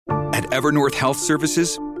At Evernorth Health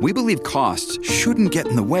Services, we believe costs shouldn't get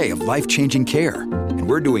in the way of life-changing care, and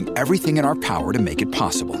we're doing everything in our power to make it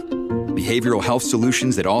possible. Behavioral health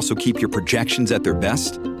solutions that also keep your projections at their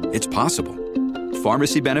best? It's possible.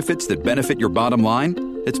 Pharmacy benefits that benefit your bottom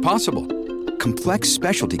line? It's possible. Complex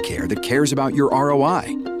specialty care that cares about your ROI?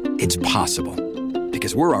 It's possible.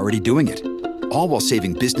 Because we're already doing it. All while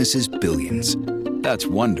saving businesses billions. That's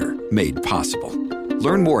Wonder made possible.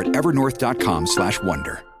 Learn more at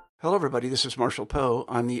evernorth.com/wonder. Hello, everybody. This is Marshall Poe.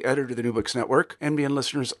 I'm the editor of the New Books Network. NBN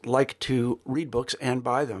listeners like to read books and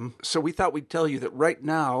buy them. So we thought we'd tell you that right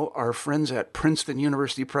now, our friends at Princeton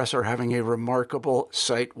University Press are having a remarkable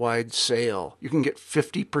site-wide sale. You can get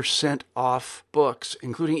 50% off books,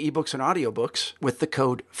 including ebooks and audiobooks, with the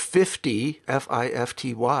code 50,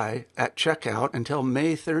 F-I-F-T-Y, at checkout until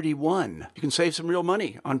May 31. You can save some real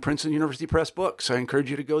money on Princeton University Press books. I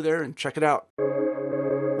encourage you to go there and check it out.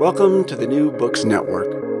 Welcome to the New Books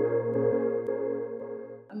Network.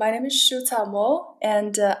 My name is Shuta Mo,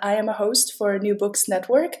 and I am a host for New Books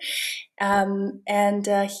Network.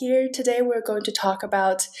 Here today we're going to talk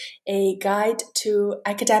about a guide to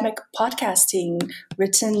academic podcasting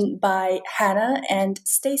written by Hannah and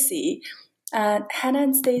Stacy. Hannah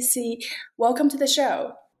and Stacy, welcome to the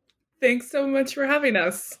show. Thanks so much for having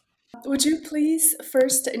us. Would you please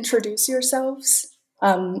first introduce yourselves,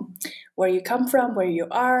 where you come from, where you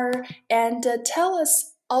are, and tell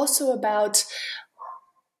us also about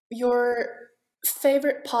your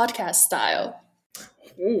favorite podcast style?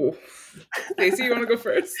 Ooh. Stacey, you want to go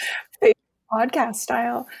first? Favorite podcast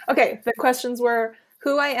style. Okay, the questions were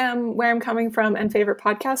who I am, where I'm coming from, and favorite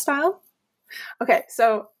podcast style. Okay,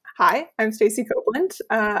 so hi, I'm Stacey Copeland.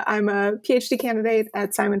 I'm a PhD candidate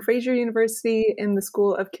at Simon Fraser University in the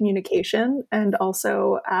School of Communication, and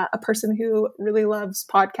also a person who really loves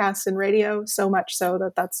podcasts and radio, so much so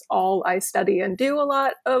that that's all I study and do a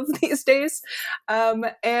lot of these days.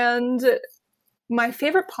 And my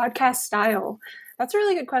favorite podcast style, that's a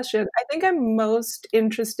really good question. I think I'm most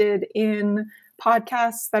interested in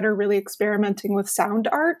podcasts that are really experimenting with sound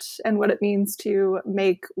art and what it means to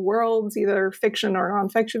make worlds, either fiction or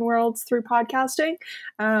nonfiction worlds, through podcasting.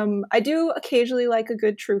 I do occasionally like a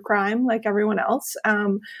good true crime, like everyone else,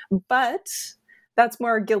 but that's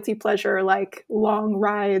more guilty pleasure, like long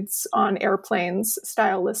rides on airplanes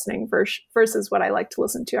style listening versus what I like to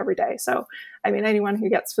listen to every day. So, I mean, anyone who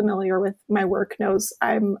gets familiar with my work knows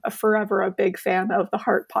I'm forever a big fan of the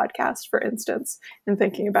Heart podcast, for instance, in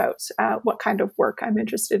thinking about what kind of work I'm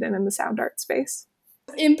interested in the sound art space.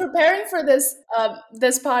 In preparing for this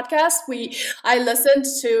podcast, I listened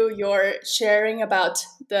to your sharing about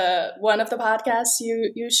one of the podcasts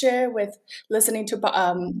you share with listening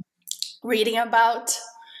to reading about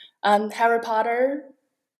Harry Potter,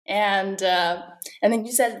 and then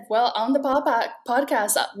you said, well, on the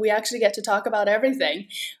podcast we actually get to talk about everything,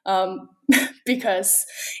 because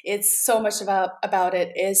it's so much about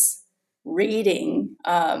it is reading,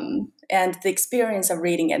 and the experience of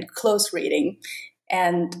reading and close reading.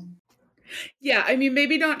 And yeah, I mean,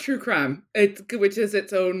 maybe not true crime, which is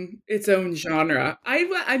its own genre.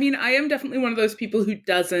 I mean, I am definitely one of those people who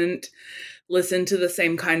doesn't listen to the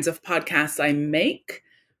same kinds of podcasts I make,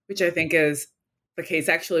 which I think is the case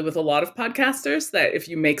actually with a lot of podcasters, that if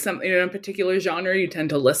you make something in a particular genre, you tend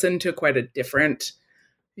to listen to quite a different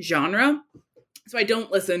genre. So I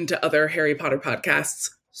don't listen to other Harry Potter podcasts.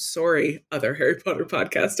 Sorry, other Harry Potter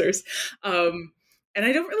podcasters. And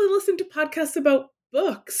I don't really listen to podcasts about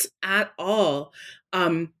books at all.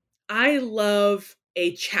 I love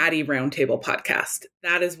a chatty roundtable podcast.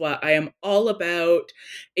 That is what I am all about.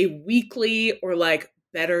 A weekly, or like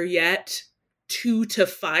better yet, 2 to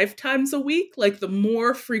 5 times a week. Like the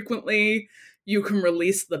more frequently you can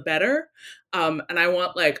release, the better. And I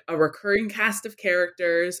want like a recurring cast of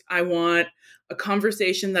characters. I want a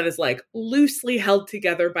conversation that is like loosely held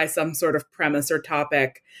together by some sort of premise or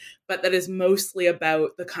topic, but that is mostly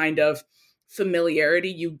about the kind of familiarity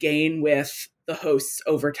you gain with the hosts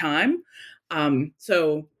over time.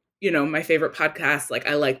 So, you know, my favorite podcasts, like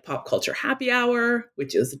I like Pop Culture Happy Hour,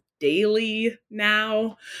 which is daily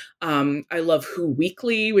now. I love Who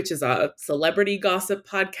Weekly, which is a celebrity gossip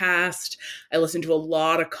podcast. I listen to a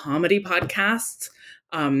lot of comedy podcasts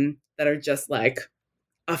that are just like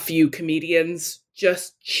a few comedians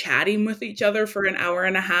just chatting with each other for an hour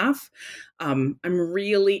and a half. I'm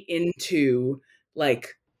really into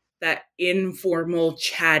like that informal,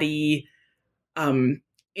 chatty,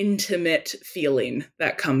 intimate feeling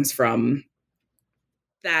that comes from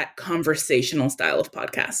that conversational style of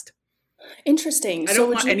podcast. Interesting. I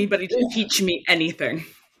don't want anybody to teach me anything.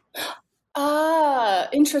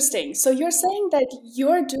 Interesting. So you're saying that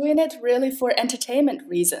you're doing it really for entertainment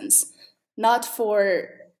reasons. not for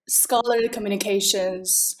scholarly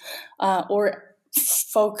communications or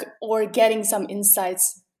getting some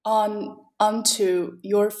insights onto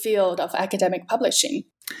your field of academic publishing?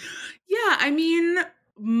 Yeah, I mean,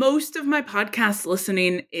 most of my podcast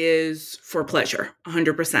listening is for pleasure,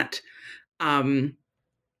 100%.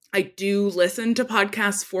 I do listen to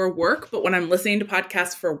podcasts for work, but when I'm listening to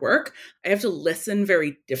podcasts for work, I have to listen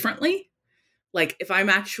very differently. Like if I'm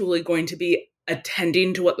actually going to be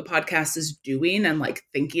attending to what the podcast is doing and like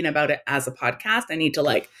thinking about it as a podcast, I need to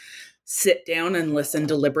like sit down and listen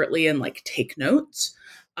deliberately and like take notes.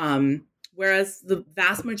 Whereas the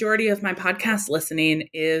vast majority of my podcast listening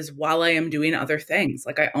is while I am doing other things.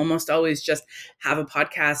 Like I almost always just have a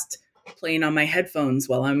podcast playing on my headphones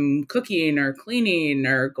while I'm cooking or cleaning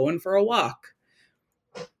or going for a walk.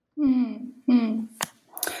 Mm-hmm.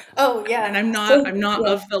 Oh yeah. And I'm not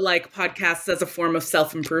of the like podcasts as a form of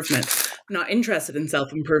self-improvement. I'm not interested in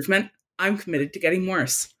self-improvement. I'm committed to getting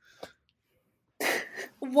worse.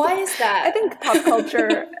 Why is that? I think pop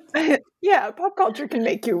culture, pop culture can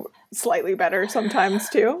make you slightly better sometimes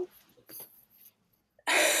too.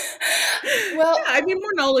 Well, yeah, I mean,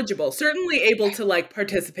 more knowledgeable, certainly able to like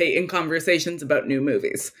participate in conversations about new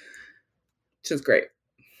movies, which is great.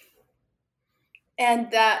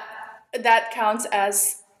 And that counts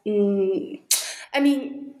as, I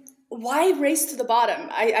mean, why race to the bottom?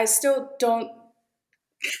 I still don't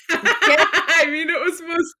I mean, it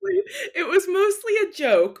was mostly a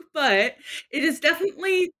joke, but it is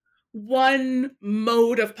definitely one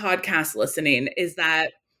mode of podcast listening is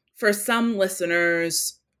that for some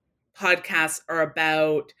listeners, podcasts are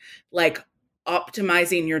about like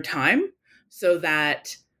optimizing your time so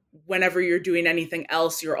that whenever you're doing anything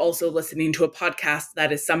else, you're also listening to a podcast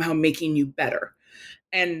that is somehow making you better.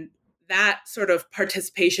 And that sort of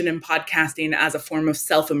participation in podcasting as a form of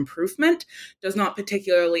self-improvement does not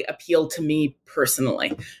particularly appeal to me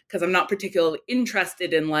personally, because I'm not particularly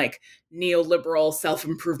interested in like neoliberal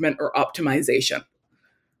self-improvement or optimization.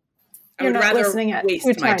 I would rather listening at waste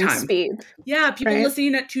 2 my times time. Speed. Yeah, people right?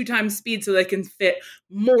 listening at 2 times speed so they can fit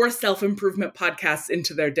more self-improvement podcasts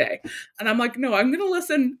into their day. And I'm like, no, I'm going to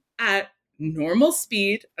listen at normal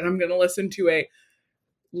speed, and I'm going to listen to a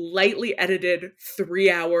lightly edited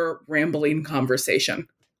 3-hour rambling conversation.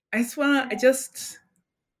 And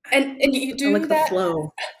you do like that the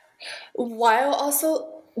flow while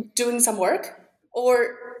also doing some work,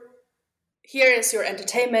 or here is your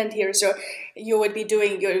entertainment, you would be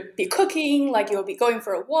cooking, like you'll be going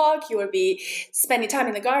for a walk, you will be spending time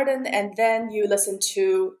in the garden, and then you listen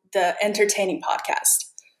to the entertaining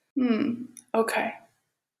podcast.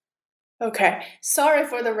 Okay. Sorry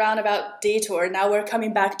for the roundabout detour. Now we're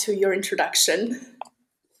coming back to your introduction.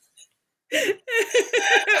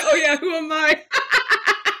 Oh yeah, who am I?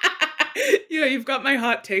 Yeah, you've got my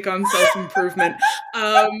hot take on self-improvement.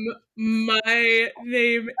 My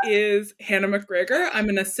name is Hannah McGregor. I'm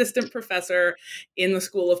an assistant professor in the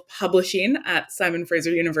School of Publishing at Simon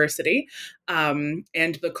Fraser University, and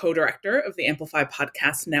the co-director of the Amplify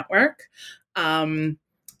Podcast Network.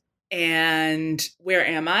 And where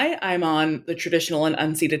am I? I'm on the traditional and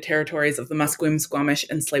unceded territories of the Musqueam, Squamish,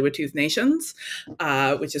 and Tsleil-Waututh Nations,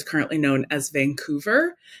 which is currently known as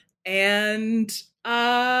Vancouver. And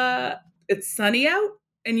it's sunny out,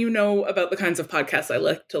 and you know about the kinds of podcasts I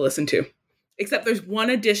like to listen to. Except there's one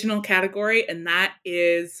additional category, and that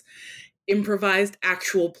is improvised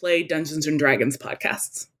actual play Dungeons & Dragons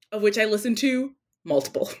podcasts, of which I listen to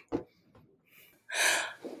multiple.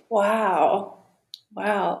 Wow,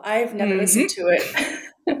 I've never listened to it.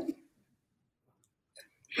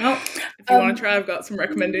 Well, if you want to try, I've got some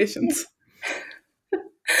recommendations.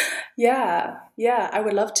 Yeah, I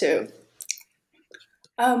would love to.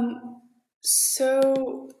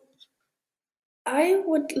 So I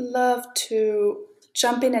would love to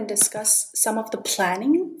jump in and discuss some of the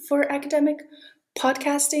planning for academic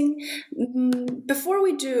podcasting. Before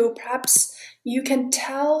we do, perhaps you can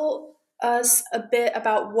tell us a bit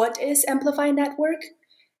about what is Amplify Network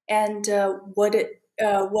and what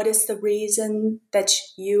is the reason that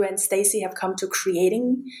you and Stacy have come to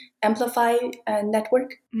creating Amplify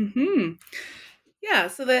Network? Mm-hmm. Yeah,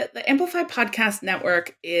 so the Amplify Podcast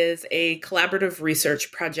Network is a collaborative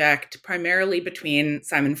research project primarily between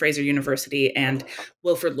Simon Fraser University and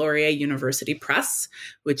Wilfrid Laurier University Press,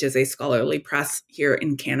 which is a scholarly press here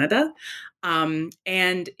in Canada. And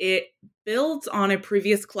it builds on a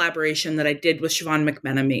previous collaboration that I did with Siobhan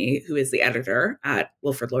McMenemy, who is the editor at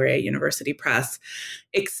Wilfrid Laurier University Press,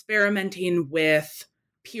 experimenting with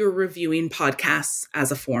peer reviewing podcasts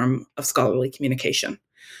as a form of scholarly communication.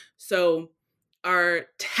 So our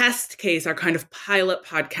test case, our kind of pilot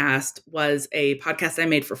podcast, was a podcast I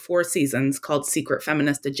made for 4 seasons called Secret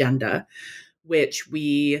Feminist Agenda, which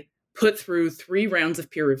we put through 3 rounds of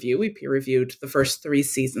peer review. We peer reviewed the first 3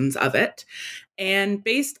 seasons of it. And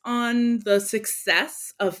based on the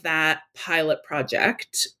success of that pilot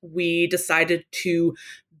project, we decided to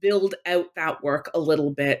build out that work a little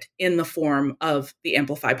bit in the form of the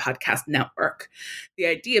Amplify Podcast Network. The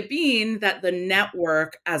idea being that the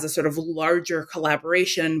network, as a sort of larger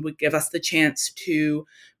collaboration, would give us the chance to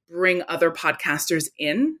bring other podcasters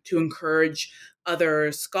in, to encourage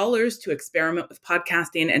other scholars to experiment with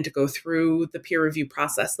podcasting and to go through the peer review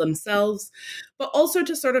process themselves, but also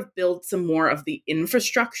to sort of build some more of the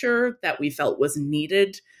infrastructure that we felt was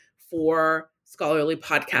needed for scholarly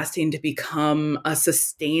podcasting to become a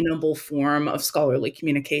sustainable form of scholarly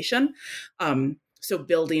communication. So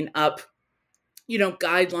building up,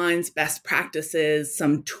 guidelines, best practices,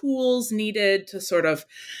 some tools needed to sort of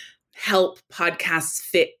help podcasts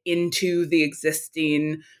fit into the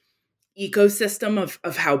existing ecosystem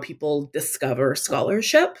of how people discover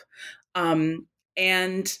scholarship.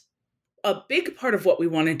 And a big part of what we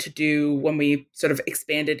wanted to do when we sort of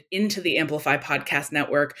expanded into the Amplify Podcast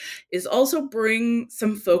Network is also bring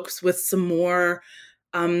some folks with some more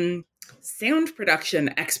sound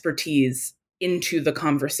production expertise into the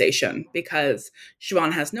conversation, because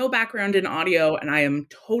Siobhan has no background in audio and I am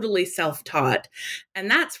totally self-taught.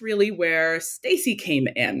 And that's really where Stacey came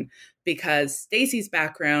in, because Stacey's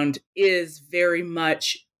background is very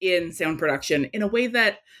much in sound production in a way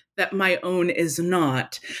that my own is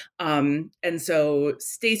not. And so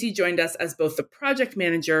Stacey joined us as both the project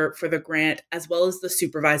manager for the grant as well as the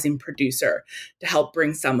supervising producer to help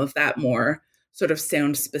bring some of that more sort of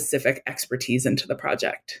sound specific expertise into the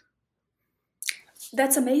project.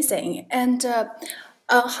 That's amazing. And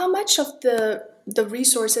how much of the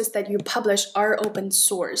resources that you publish are open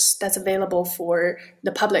source that's available for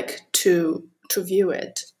the public to view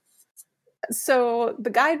it? So the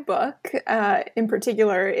guidebook in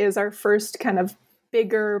particular is our first kind of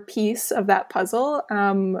bigger piece of that puzzle.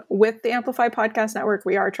 With the Amplify Podcast Network,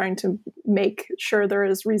 we are trying to make sure there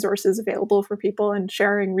is resources available for people and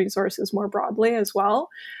sharing resources more broadly as well.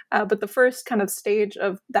 But the first kind of stage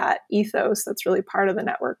of that ethos that's really part of the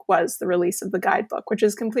network was the release of the guidebook, which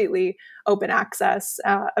is completely open access,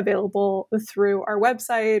 available through our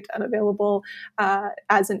website and available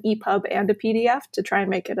as an EPUB and a PDF to try and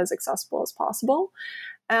make it as accessible as possible.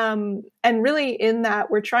 And really in that,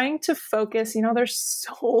 we're trying to focus, there's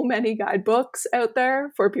so many guidebooks out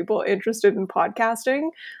there for people interested in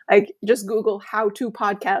podcasting. Like just Google how to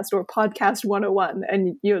podcast or podcast 101,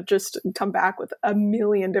 and you'll just come back with a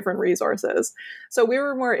million different resources. So we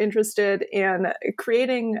were more interested in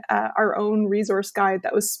creating our own resource guide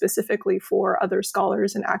that was specifically for other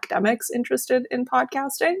scholars and academics interested in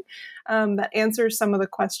podcasting, that answers some of the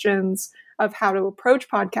questions of how to approach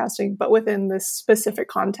podcasting, but within this specific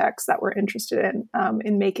context that we're interested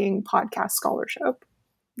in making podcast scholarship.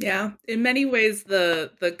 Yeah, in many ways,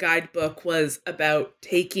 the guidebook was about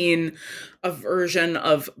taking a version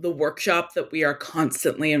of the workshop that we are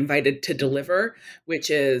constantly invited to deliver, which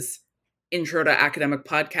is Intro to Academic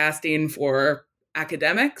Podcasting for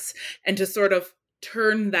academics, and to sort of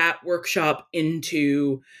turn that workshop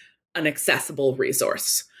into an accessible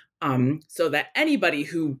resource, so that anybody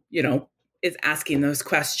who, is asking those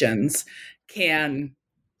questions can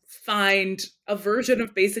find a version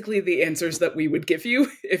of basically the answers that we would give you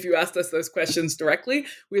if you asked us those questions directly.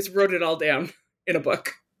 We just wrote it all down in a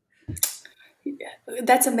book.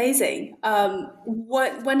 That's amazing.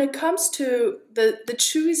 When it comes to the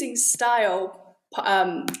choosing style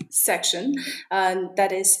section,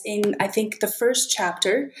 that is in, I think, the first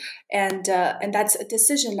chapter, and that's a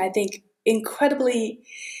decision, I think, incredibly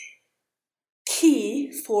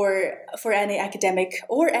key for any academic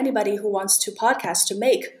or anybody who wants to podcast to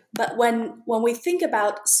make. But when we think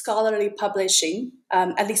about scholarly publishing,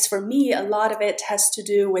 at least for me, a lot of it has to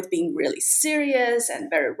do with being really serious and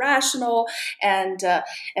very rational, and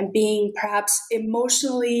being perhaps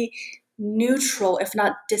emotionally neutral, if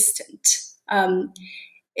not distant.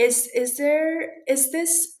 Is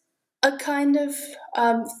this a kind of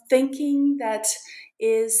thinking that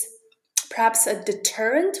is perhaps a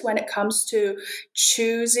deterrent when it comes to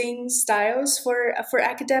choosing styles for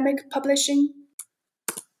academic publishing?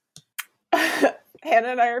 Hannah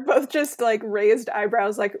and I are both just like raised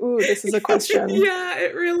eyebrows, like, ooh, this is a question. Yeah,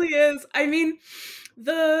 it really is. I mean,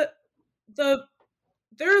 there's a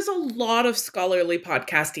lot of scholarly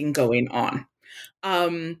podcasting going on.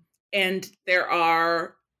 And there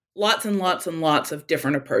are lots and lots and lots of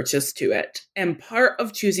different approaches to it. And part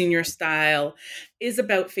of choosing your style is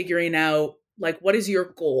about figuring out Like, what is your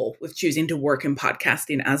goal with choosing to work in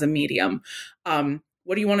podcasting as a medium?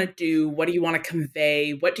 What do you want to do? What do you want to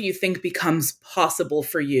convey? What do you think becomes possible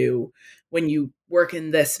for you when you work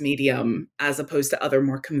in this medium as opposed to other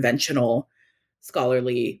more conventional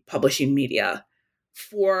scholarly publishing media?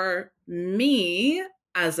 For me,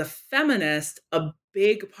 as a feminist, a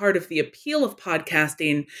big part of the appeal of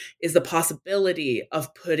podcasting is the possibility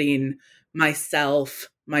of putting myself,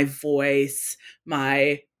 my voice,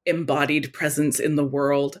 my embodied presence in the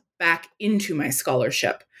world back into my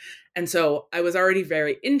scholarship. And so I was already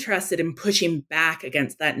very interested in pushing back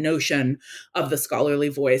against that notion of the scholarly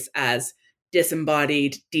voice as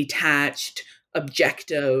disembodied, detached,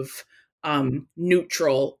 objective,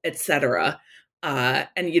 neutral, etc. And,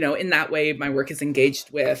 in that way, my work is engaged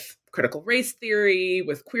with critical race theory,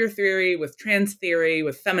 with queer theory, with trans theory,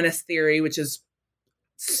 with feminist theory, which is,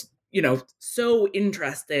 so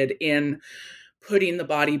interested in putting the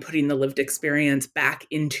body, putting the lived experience back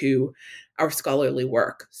into our scholarly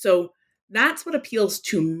work. So that's what appeals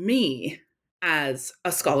to me as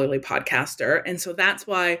a scholarly podcaster. And so that's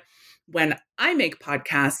why when I make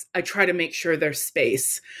podcasts, I try to make sure there's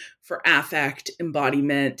space for affect,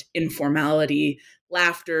 embodiment, informality,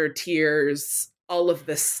 laughter, tears, all of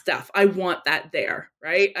this stuff. I want that there,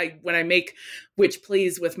 right? When I make Witch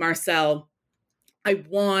Please with Marcel, I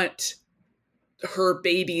want her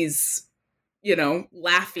babies,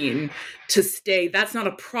 laughing to stay. That's not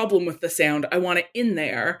a problem with the sound. I want it in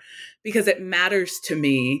there because it matters to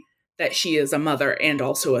me that she is a mother and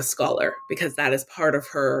also a scholar, because that is part of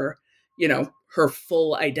her, her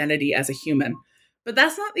full identity as a human. But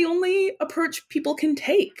that's not the only approach people can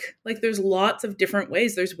take. Like, there's lots of different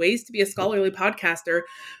ways. There's ways to be a scholarly podcaster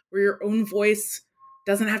where your own voice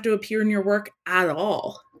doesn't have to appear in your work at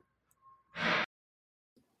all.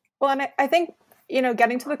 Well, and I think,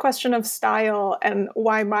 getting to the question of style and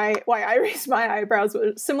why I raised my eyebrows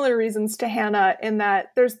were similar reasons to Hannah, in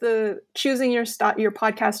that there's the choosing your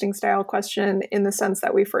podcasting style question in the sense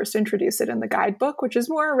that we first introduce it in the guidebook, which is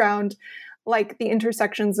more around like the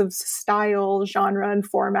intersections of style, genre, and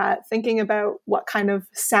format, thinking about what kind of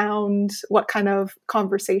sound, what kind of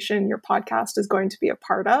conversation your podcast is going to be a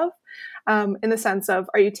part of. In the sense of,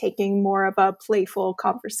 are you taking more of a playful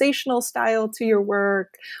conversational style to your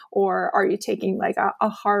work, or are you taking like a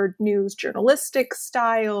hard news journalistic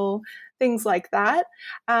style, things like that,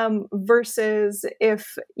 versus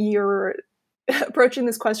if you're approaching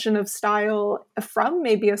this question of style from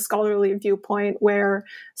maybe a scholarly viewpoint where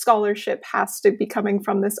scholarship has to be coming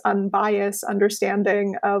from this unbiased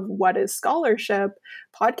understanding of what is scholarship.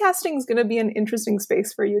 Podcasting is going to be an interesting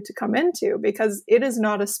space for you to come into, because it is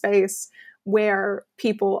not a space where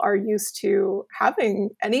people are used to having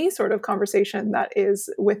any sort of conversation that is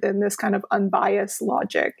within this kind of unbiased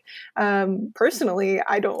logic. Personally,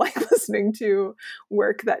 I don't like listening to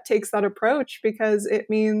work that takes that approach, because it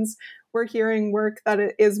means we're hearing work that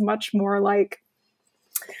is much more like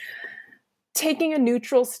taking a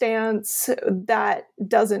neutral stance that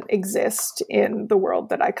doesn't exist in the world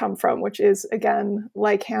that I come from, which is, again,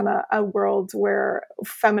 like Hannah, a world where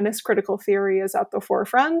feminist critical theory is at the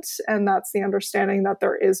forefront. And that's the understanding that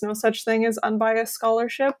there is no such thing as unbiased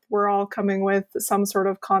scholarship. We're all coming with some sort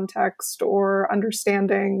of context or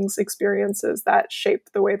understandings, experiences that shape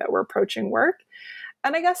the way that we're approaching work.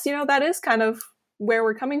 And I guess, that is kind of where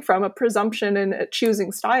we're coming from, a presumption in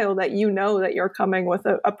choosing style that that you're coming with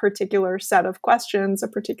a particular set of questions, a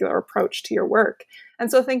particular approach to your work.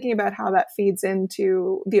 And so thinking about how that feeds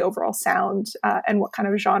into the overall sound and what kind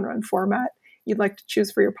of genre and format you'd like to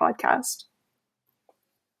choose for your podcast.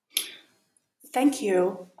 Thank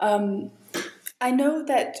you. I know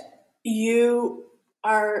that you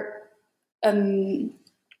are, I'm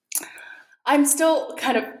still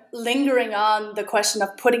kind of lingering on the question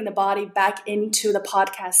of putting the body back into the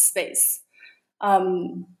podcast space.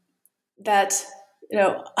 That,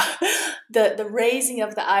 the raising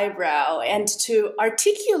of the eyebrow, and to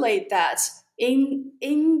articulate that in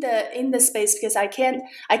the space, because I can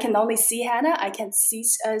only see Hannah, I can't see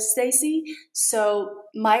Stacy. So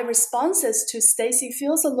my responses to Stacy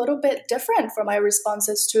feels a little bit different from my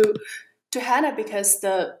responses to Hannah, because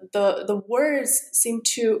the words seem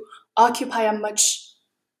to occupy a much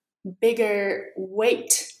bigger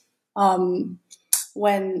weight when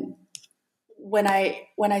I'm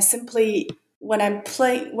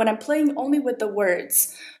playing only with the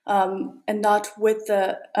words and not with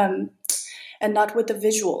the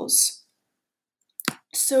visuals.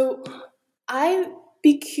 So I'd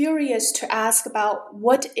be curious to ask about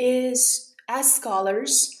what is, as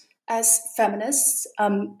scholars, as feminists,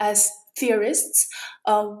 as theorists,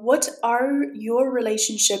 what are your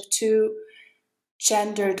relationship to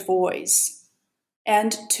gendered voice?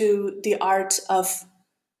 and to the art of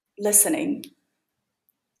listening?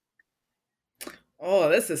 Oh,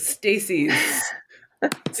 this is Stacy's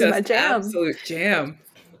This is my jam. Absolute jam.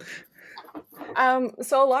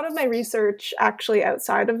 So a lot of my research actually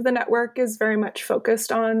outside of the network is very much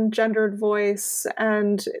focused on gendered voice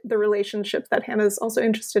and the relationship that Hannah's also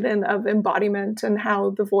interested in of embodiment and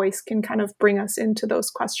how the voice can kind of bring us into those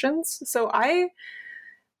questions. So I,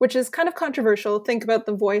 which is kind of controversial, think about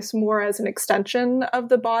the voice more as an extension of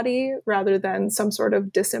the body rather than some sort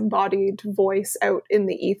of disembodied voice out in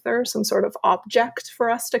the ether, some sort of object for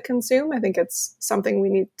us to consume. I think it's something we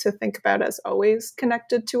need to think about as always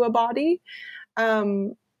connected to a body.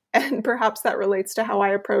 And perhaps that relates to how I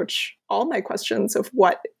approach all my questions of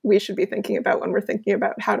what we should be thinking about when we're thinking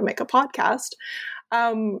about how to make a podcast.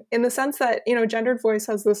 In the sense that, gendered voice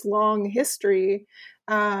has this long history.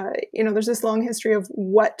 There's this long history of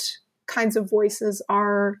what kinds of voices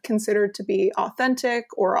are considered to be authentic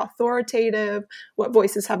or authoritative, what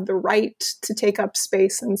voices have the right to take up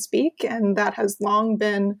space and speak. And that has long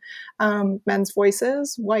been men's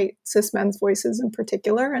voices, white cis men's voices in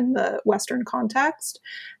particular in the Western context.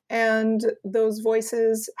 And those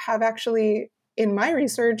voices have actually, in my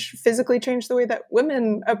research, physically changed the way that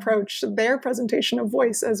women approach their presentation of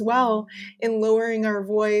voice as well, in lowering our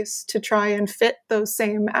voice to try and fit those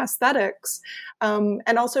same aesthetics,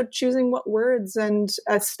 and also choosing what words and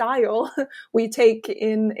style we take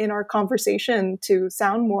in our conversation to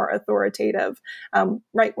sound more authoritative.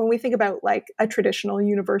 Right, when we think about like a traditional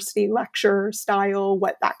university lecture style,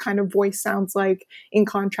 what that kind of voice sounds like in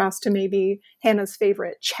contrast to maybe Hannah's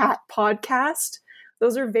favorite chat podcast,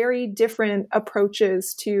 those are very different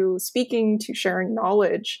approaches to speaking, to sharing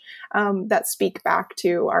knowledge, that speak back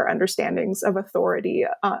to our understandings of authority,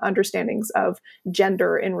 understandings of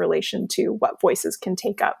gender in relation to what voices can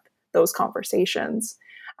take up those conversations.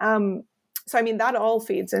 That all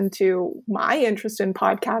feeds into my interest in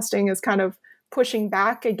podcasting, is kind of pushing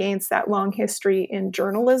back against that long history in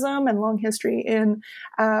journalism and long history in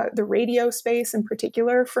the radio space in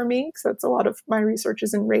particular for me, because that's a lot of my research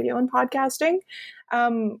is in radio and podcasting,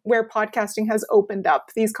 where podcasting has opened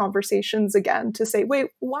up these conversations again to say, wait,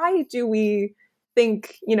 why do we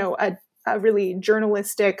think, a really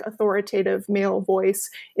journalistic, authoritative male voice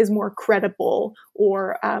is more credible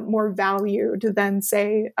or more valued than,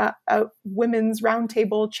 say, a women's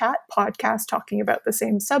roundtable chat podcast talking about the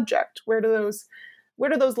same subject? Where do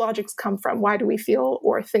those logics come from? Why do we feel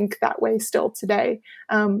or think that way still today?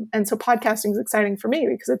 And so podcasting is exciting for me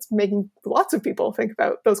because it's making lots of people think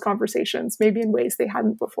about those conversations, maybe in ways they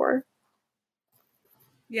hadn't before.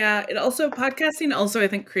 Yeah, podcasting also, I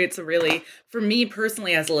think, creates for me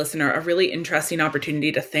personally as a listener, a really interesting opportunity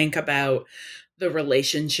to think about the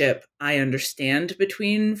relationship I understand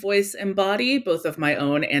between voice and body, both of my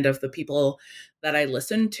own and of the people that I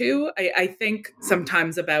listen to. I think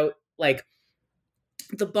sometimes about like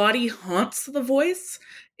the body haunts the voice,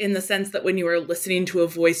 in the sense that when you are listening to a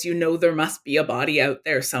voice, there must be a body out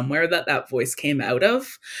there somewhere that voice came out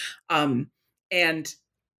of. And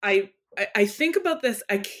I think about this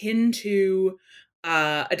akin to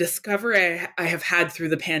a discovery I have had through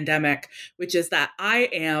the pandemic, which is that I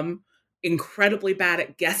am incredibly bad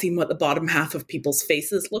at guessing what the bottom half of people's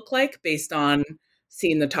faces look like based on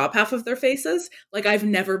seeing the top half of their faces. Like, I've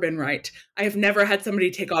never been right. I have never had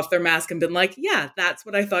somebody take off their mask and been like, yeah, that's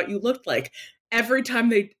what I thought you looked like. Every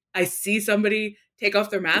time I see somebody take off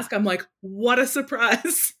their mask, I'm like, what a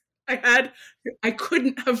surprise. I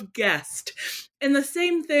couldn't have guessed. And the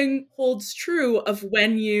same thing holds true of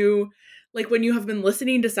when you have been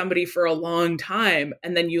listening to somebody for a long time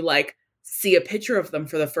and then you see a picture of them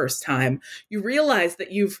for the first time, you realize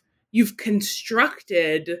that you've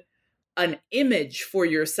constructed an image for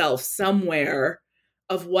yourself somewhere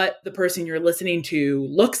of what the person you're listening to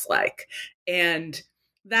looks like. And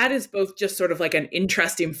that is both just sort of like an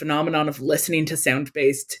interesting phenomenon of listening to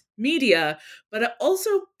sound-based media, but it also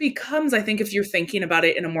becomes, I think, if you're thinking about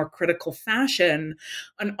it in a more critical fashion,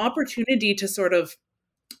 an opportunity to sort of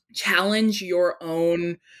challenge your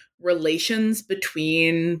own relations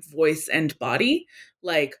between voice and body.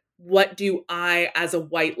 Like, what do I, as a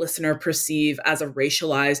white listener, perceive as a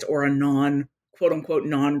racialized or a quote unquote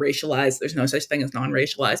non-racialized? There's no such thing as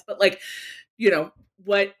non-racialized, but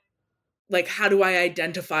how do I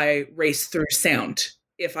identify race through sound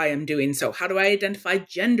if I am doing so? How do I identify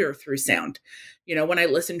gender through sound? When I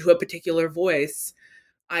listen to a particular voice,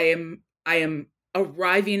 I am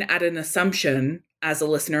arriving at an assumption as a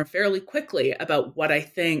listener fairly quickly about who I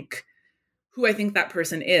think that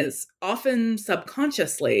person is, often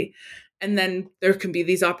subconsciously. And then there can be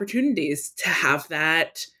these opportunities to have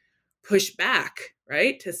that push back,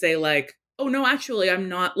 right? To say like, oh no, actually, I'm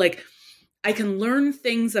not, like, I can learn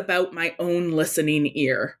things about my own listening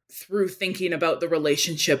ear through thinking about the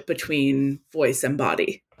relationship between voice and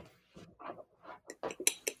body.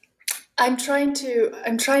 I'm trying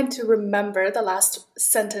to remember the last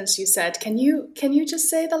sentence you said. Can you just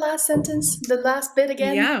say the last sentence, the last bit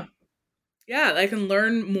again? Yeah, I can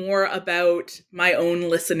learn more about my own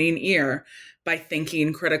listening ear by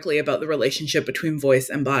thinking critically about the relationship between voice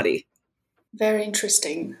and body. Very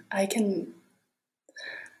interesting. I can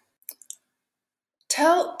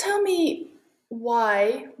tell me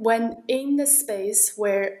why, when in the space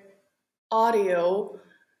where audio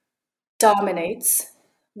dominates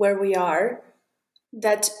where we are,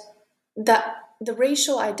 that the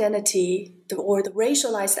racial identity or the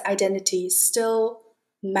racialized identity still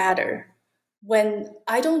matter. When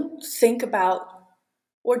I don't think about,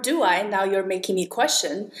 or do I, now you're making me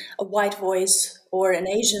question, a white voice or an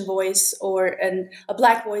Asian voice or a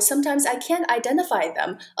black voice, sometimes I can't identify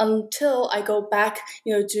them until I go back,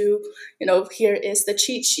 here is the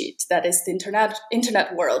cheat sheet that is the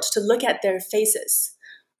internet world, to look at their faces.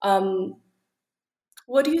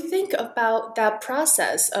 What do you think about that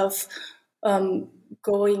process of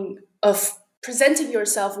presenting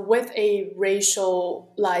yourself with a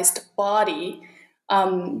racialized body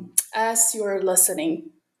as you're listening,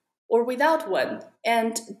 or without one?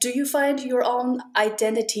 And do you find your own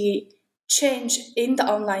identity change in the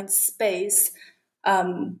online space,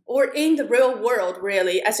 or in the real world,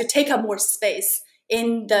 really, as you take up more space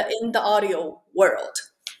in the audio world?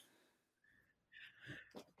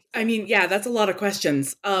 I mean, yeah, that's a lot of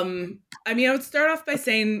questions. I would start off by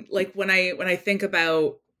saying, like, when I think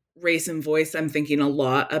about race and voice, I'm thinking a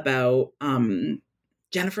lot about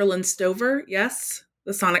Jennifer Lynn Stover, yes,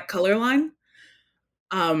 the Sonic Color Line.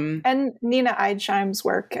 And Nina Eidsheimer's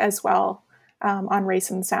work as well, on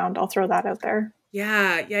race and sound. I'll throw that out there.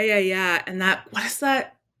 Yeah. And what is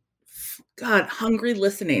that? God, Hungry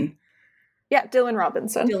Listening. Yeah, Dylan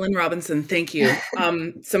Robinson. Thank you.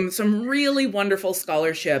 Some really wonderful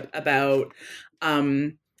scholarship about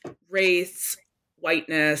race,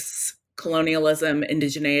 whiteness, colonialism,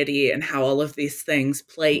 indigeneity, and how all of these things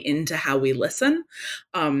play into how we listen,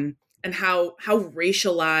 and how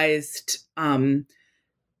racialized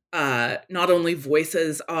not only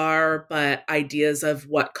voices are, but ideas of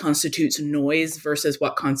what constitutes noise versus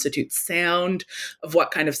what constitutes sound, of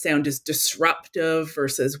what kind of sound is disruptive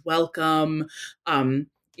versus welcome.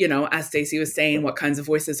 As Stacey was saying, what kinds of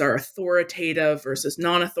voices are authoritative versus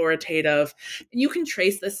non-authoritative. And you can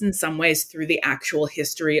trace this in some ways through the actual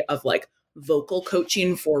history of, like, vocal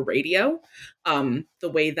coaching for radio. The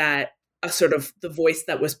way that a sort of the voice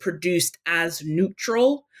that was produced as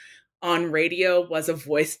neutral on radio was a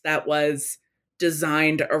voice that was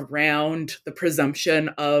designed around the presumption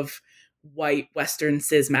of white Western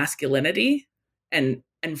cis masculinity, and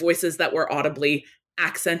voices that were audibly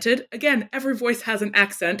accented. Again, every voice has an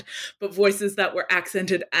accent, but voices that were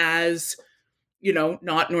accented as,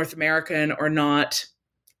 not North American or not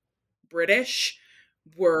British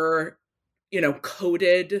were,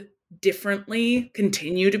 coded differently,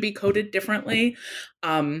 continue to be coded differently.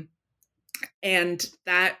 And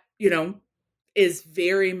that, is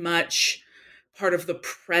very much part of the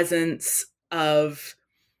presence of,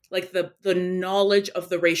 like, the knowledge of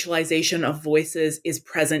the racialization of voices is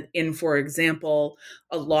present in, for example,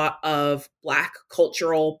 a lot of Black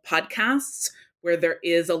cultural podcasts, where there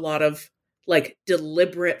is a lot of, like,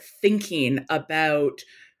 deliberate thinking about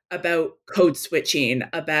code switching,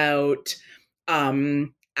 about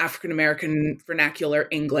African-American vernacular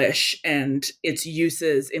English and its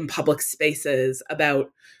uses in public spaces,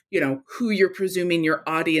 about, who you're presuming your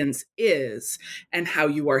audience is and how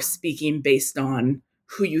you are speaking based on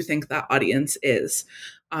who you think that audience is.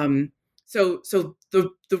 So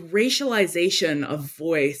the racialization of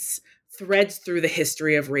voice threads through the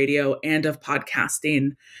history of radio and of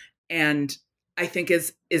podcasting, and I think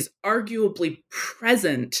is arguably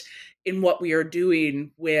present in what we are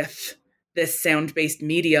doing with this sound-based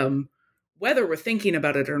medium, whether we're thinking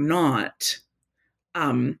about it or not.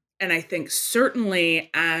 And I think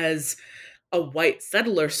certainly as a white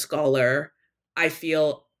settler scholar, I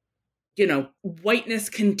feel,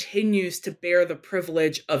 whiteness continues to bear the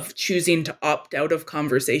privilege of choosing to opt out of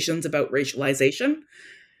conversations about racialization,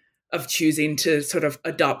 of choosing to sort of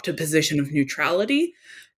adopt a position of neutrality.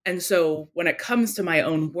 And so when it comes to my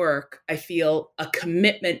own work, I feel a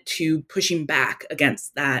commitment to pushing back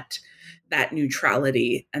against that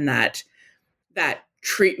neutrality and that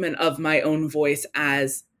treatment of my own voice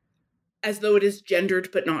as though it is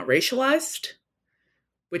gendered but not racialized,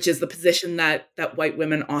 which is the position that white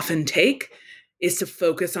women often take, is to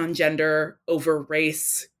focus on gender over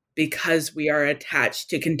race because we are attached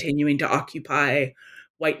to continuing to occupy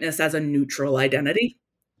whiteness as a neutral identity.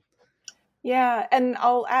 Yeah, and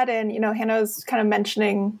I'll add in, Hannah's kind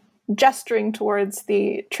of gesturing towards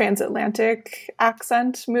the transatlantic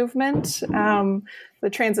accent movement, the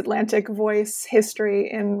transatlantic voice history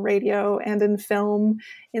in radio and in film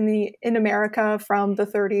in America from the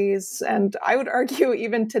 30s. And I would argue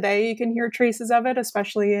even today you can hear traces of it,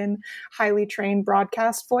 especially in highly trained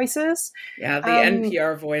broadcast voices. Yeah, the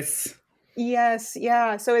NPR voice. Yes,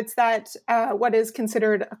 yeah. So it's that what is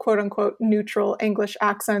considered a quote unquote neutral English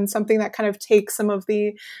accent, something that kind of takes some of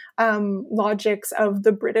the logics of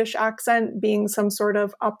the British accent being some sort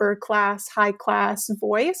of upper class, high class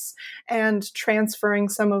voice and transferring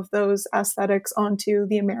some of those aesthetics onto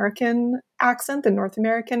the American accent, the North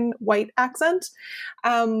American white accent.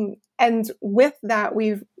 And with that,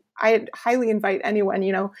 I highly invite anyone,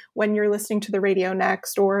 when you're listening to the radio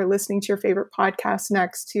next or listening to your favorite podcast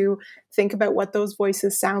next, to think about what those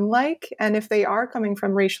voices sound like. And if they are coming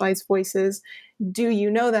from racialized voices, do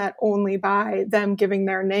you know that only by them giving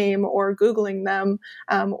their name or Googling them?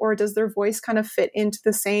 Or does their voice kind of fit into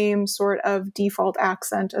the same sort of default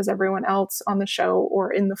accent as everyone else on the show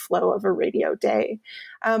or in the flow of a radio day?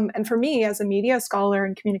 And for me, as a media scholar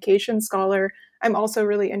and communication scholar, I'm also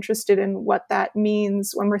really interested in what that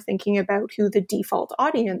means when we're thinking about who the default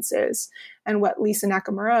audience is and what Lisa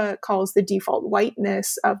Nakamura calls the default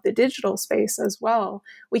whiteness of the digital space as well.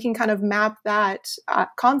 We can kind of map that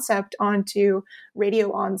concept onto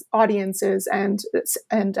radio audiences and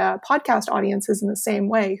podcast audiences in the same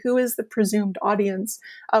way. Who is the presumed audience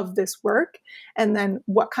of this work? And then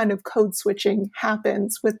what kind of code switching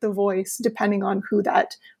happens with the voice depending on who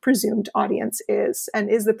that presumed audience is? And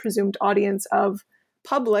is the presumed audience of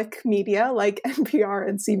public media like NPR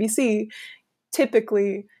and CBC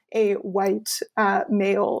typically a white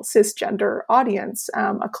male cisgender audience,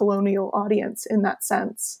 a colonial audience in that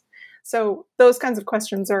sense? So those kinds of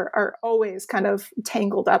questions are always kind of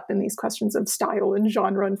tangled up in these questions of style and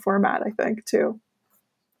genre and format, I think, too.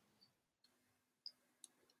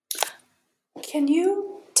 Can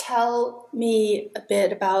you tell me a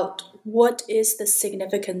bit about what is the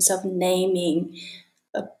significance of naming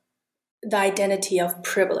the identity of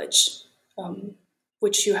privilege,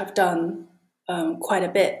 which you have done quite a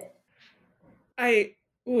bit?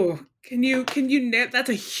 Can you that's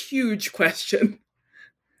a huge question.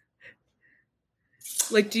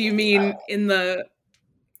 Like, do you mean in the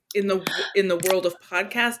world of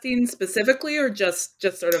podcasting specifically, or just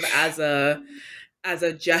sort of as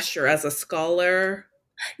a gesture, as a scholar?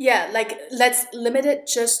 Yeah, like let's limit it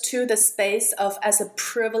just to the space of as a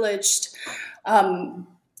privileged, as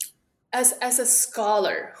a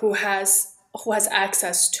scholar who has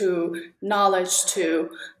access to knowledge, to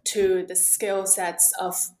the skill sets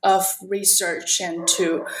of research, and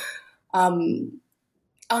to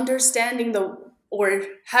understanding or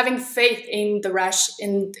having faith in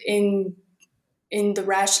the in the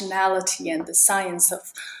rationality and the science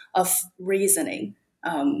of reasoning.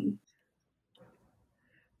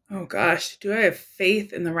 Oh gosh, do I have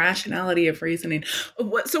faith in the rationality of reasoning?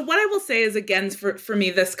 So what I will say is, again, for me,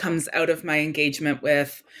 this comes out of my engagement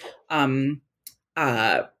with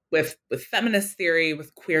feminist theory,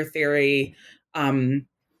 with queer theory,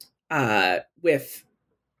 with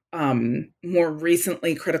more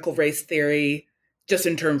recently critical race theory, just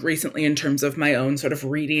in terms of my own sort of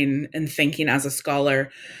reading and thinking as a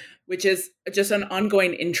scholar, which is just an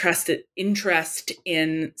ongoing interest in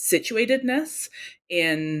situatedness,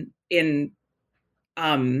 in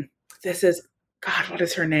this is, God, what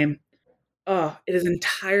is her name? Oh, it has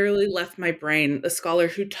entirely left my brain. The scholar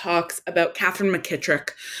who talks about, Catherine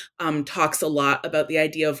McKittrick, talks a lot about the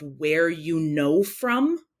idea of where you know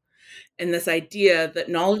from, and this idea that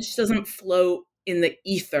knowledge doesn't float in the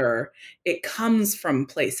ether. It comes from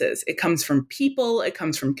places. It comes from people. It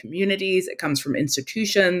comes from communities. It comes from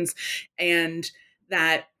institutions. And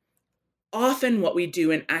that often what we do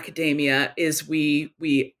in academia is we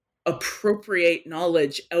appropriate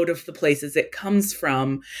knowledge out of the places it comes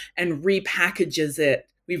from and repackage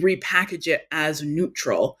it as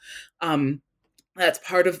neutral. That's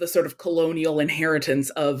part of the sort of colonial inheritance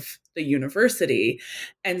of the university.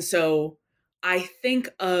 And so I think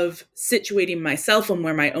of situating myself and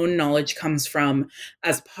where my own knowledge comes from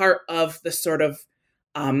as part of the sort of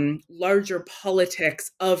larger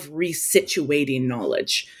politics of resituating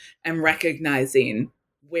knowledge and recognizing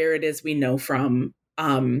where it is we know from,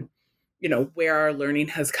 where our learning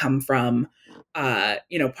has come from.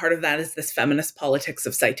 Part of that is this feminist politics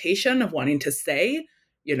of citation, of wanting to say,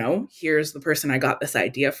 here's the person I got this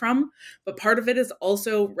idea from. But part of it is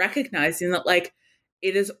also recognizing that, like,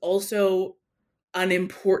 it is also an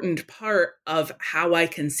important part of how I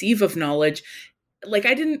conceive of knowledge. Like,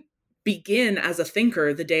 I didn't begin as a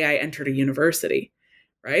thinker the day I entered a university,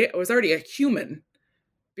 right? I was already a human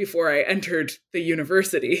before I entered the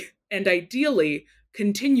university, and ideally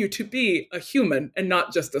continue to be a human and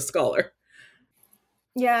not just a scholar.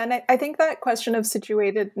 Yeah, and I think that question of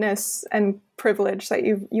situatedness and privilege that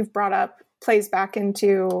you've brought up plays back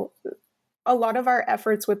into a lot of our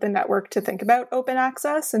efforts with the network to think about open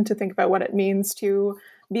access and to think about what it means to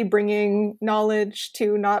be bringing knowledge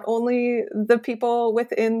to not only the people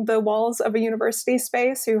within the walls of a university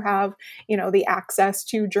space who have, the access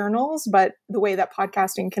to journals, but the way that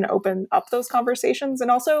podcasting can open up those conversations and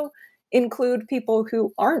also include people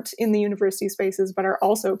who aren't in the university spaces, but are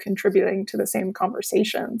also contributing to the same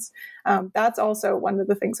conversations. That's also one of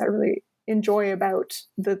the things I really enjoy about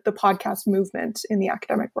the podcast movement in the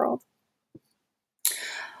academic world.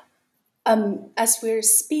 As we're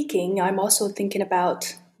speaking, I'm also thinking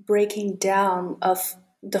about breaking down of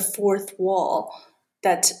the fourth wall,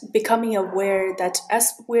 that becoming aware that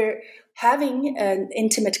as we're having an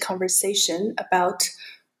intimate conversation about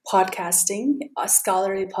podcasting,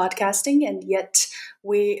 scholarly podcasting, and yet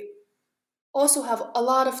we also have a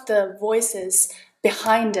lot of the voices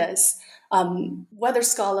behind us, whether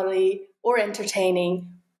scholarly or entertaining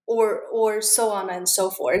or so on and so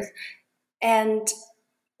forth. And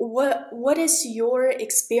what is your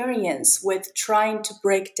experience with trying to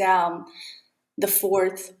break down the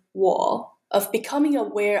fourth wall of becoming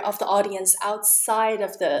aware of the audience outside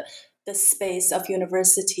of the space of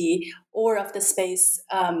university or of the space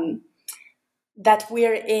that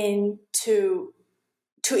we're in, to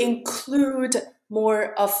include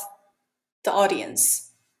more of the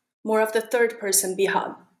audience, more of the third person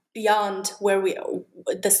beyond where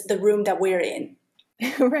the room that we're in?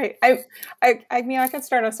 Right. I mean, I could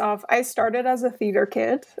start us off. I started as a theater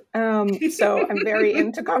kid, so I'm very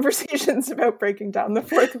into conversations about breaking down the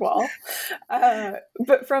fourth wall.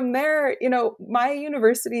 But from there, my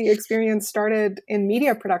university experience started in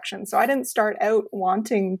media production. So I didn't start out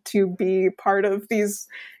wanting to be part of these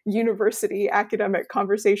university academic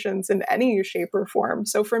conversations in any shape or form.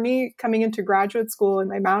 So for me, coming into graduate school and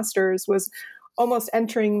my master's was almost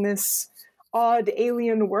entering this odd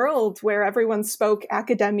alien world where everyone spoke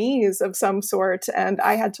academese of some sort, and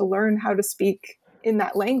I had to learn how to speak in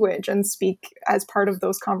that language and speak as part of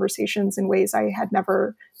those conversations in ways I had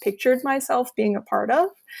never pictured myself being a part of.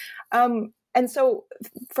 And so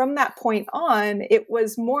from that point on, it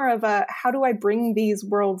was more of a, how do I bring these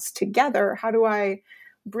worlds together? How do I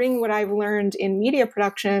bring what I've learned in media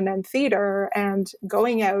production and theater and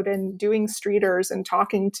going out and doing streeters and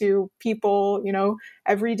talking to people,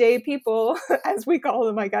 everyday people, as we call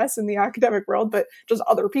them, I guess, in the academic world, but just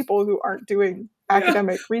other people who aren't doing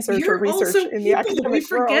academic research or research in the academic world. We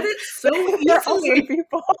forget it so easily. They're also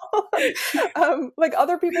people. Like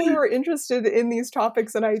other people who are interested in these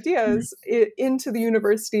topics and ideas into the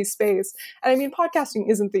university space. And I mean,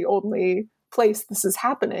 podcasting isn't the only place this is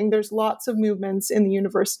happening. There's lots of movements in the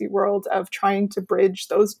university world of trying to bridge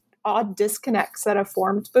those odd disconnects that have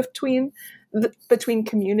formed between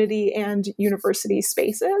community and university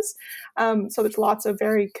spaces. So there's lots of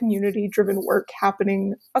very community-driven work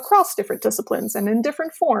happening across different disciplines and in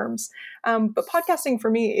different forms. But podcasting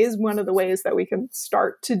for me is one of the ways that we can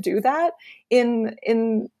start to do that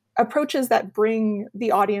in approaches that bring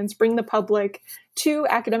the audience, bring the public to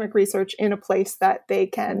academic research in a place that they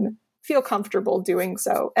can feel comfortable doing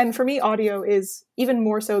so. And for me, audio is even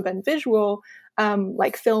more so than visual,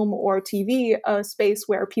 like film or TV, a space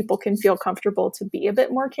where people can feel comfortable to be a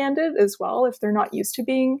bit more candid as well if they're not used to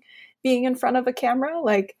being in front of a camera.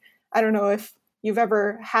 Like, I don't know if you've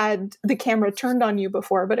ever had the camera turned on you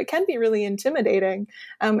before, but it can be really intimidating.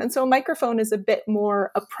 And so a microphone is a bit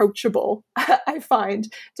more approachable, I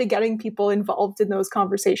find, to getting people involved in those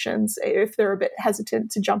conversations if they're a bit hesitant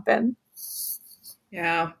to jump in.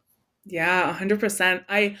 Yeah. Yeah,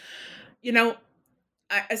 100%.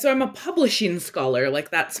 So I'm a publishing scholar. Like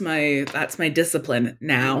that's my discipline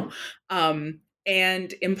now. And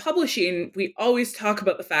in publishing, we always talk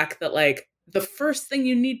about the fact that like the first thing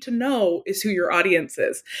you need to know is who your audience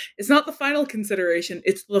is. It's not the final consideration.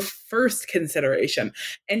 It's the first consideration.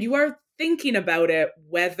 And you are thinking about it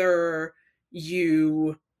whether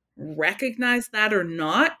you recognize that or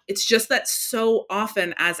not. It's just that so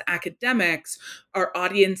often as academics, our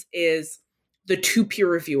audience is the 2 peer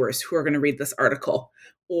reviewers who are going to read this article,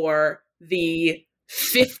 or the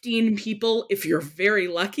 15 people, if you're very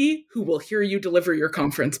lucky, who will hear you deliver your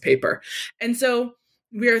conference paper. And so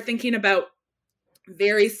we are thinking about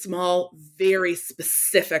very small, very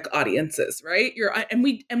specific audiences, right? And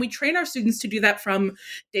we train our students to do that from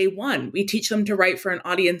day one. We teach them to write for an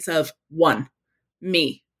audience of one,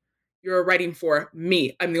 me. You're writing for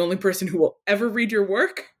me. I'm the only person who will ever read your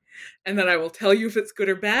work. And then I will tell you if it's good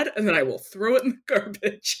or bad, and then I will throw it in the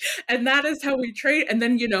garbage. And that is how we train. And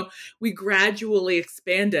then, we gradually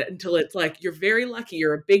expand it until it's like, you're very lucky.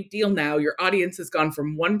 You're a big deal now. Your audience has gone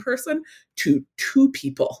from one person to two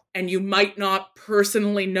people. And you might not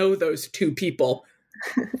personally know those two people.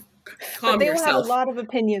 But they will have a lot of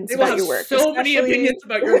opinions about your work. So many opinions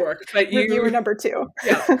about your work. But reviewer number 2.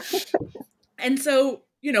 Yeah. And so,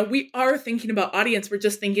 we are thinking about audience. We're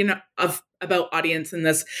just thinking about audience in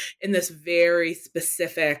this very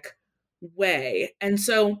specific way. And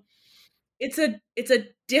so it's a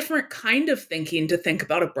different kind of thinking to think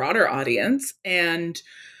about a broader audience. And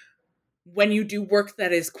when you do work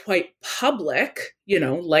that is quite public,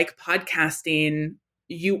 like podcasting,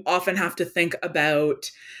 you often have to think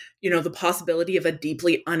about the possibility of a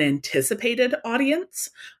deeply unanticipated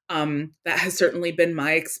audience. That has certainly been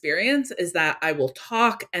my experience, is that I will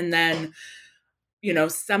talk and then,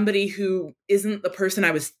 somebody who isn't the person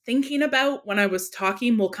I was thinking about when I was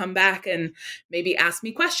talking will come back and maybe ask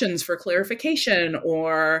me questions for clarification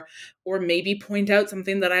or maybe point out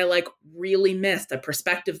something that I really missed, a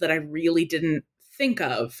perspective that I really didn't think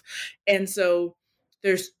of. And so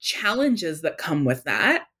there's challenges that come with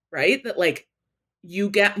that, right? That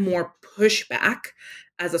you get more pushback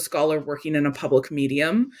as a scholar working in a public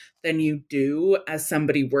medium than you do as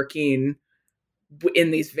somebody working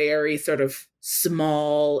in these very sort of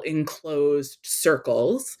small enclosed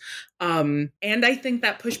circles. And I think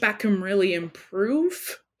that pushback can really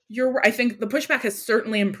improve I think the pushback has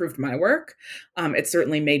certainly improved my work. It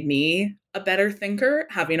certainly made me a better thinker,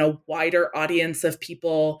 having a wider audience of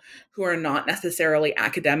people who are not necessarily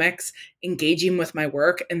academics engaging with my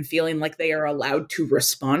work and feeling like they are allowed to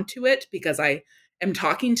respond to it because I am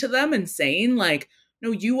talking to them and saying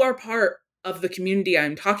no, you are part of the community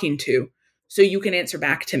I'm talking to, so you can answer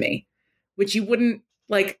back to me, which you wouldn't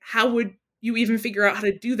how would you even figure out how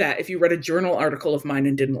to do that if you read a journal article of mine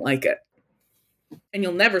and didn't like it? And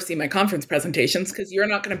you'll never see my conference presentations because you're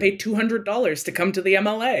not going to pay $200 to come to the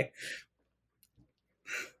MLA.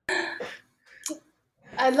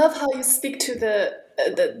 I love how you speak to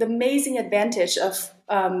the amazing advantage of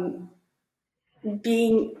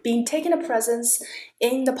being taken a presence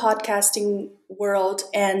in the podcasting world,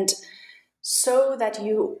 and so that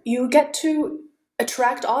you get to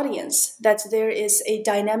attract audience, that there is a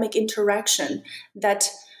dynamic interaction that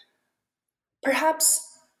perhaps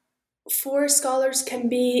for scholars can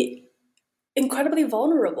be incredibly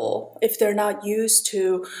vulnerable if they're not used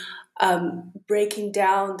to breaking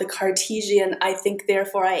down the Cartesian "I think,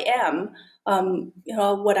 therefore I am."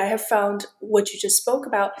 What I have found, what you just spoke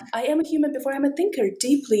about, I am a human before I'm a thinker,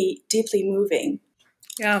 deeply, deeply moving.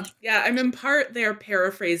 Yeah. I'm in part there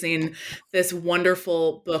paraphrasing this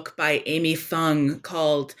wonderful book by Amy Fung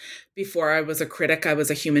called "Before I Was a Critic, I Was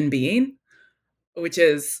a Human Being," which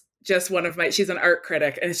is just she's an art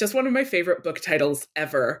critic, and it's just one of my favorite book titles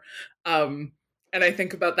ever. And I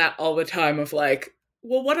think about that all the time of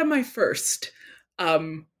well, what am I first?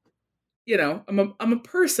 I'm a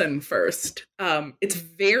person first. It's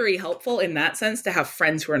very helpful in that sense to have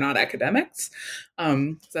friends who are not academics.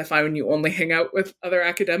 Because I find when you only hang out with other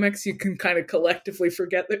academics, you can kind of collectively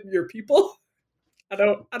forget that you're people. I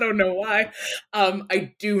don't know why.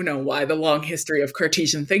 I do know why. The long history of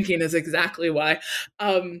Cartesian thinking is exactly why.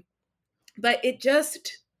 But it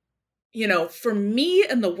just, for me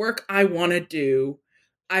and the work I want to do,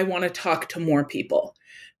 I want to talk to more people.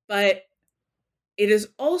 But it is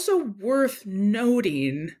also worth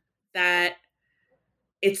noting that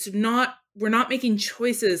we're not making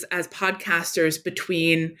choices as podcasters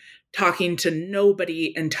between talking to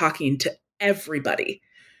nobody and talking to everybody,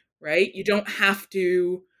 right? You don't have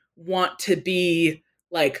to want to be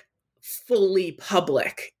fully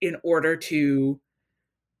public in order to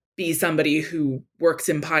be somebody who works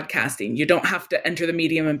in podcasting. You don't have to enter the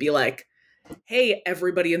medium and be like, hey,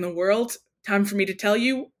 everybody in the world, time for me to tell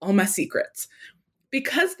you all my secrets.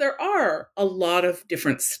 Because there are a lot of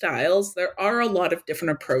different styles, there are a lot of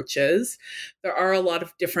different approaches, there are a lot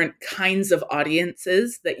of different kinds of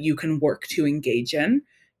audiences that you can work to engage in.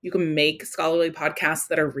 You can make scholarly podcasts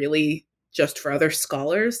that are really just for other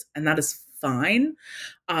scholars, and that is fine.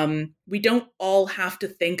 We don't all have to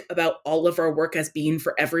think about all of our work as being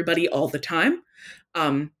for everybody all the time.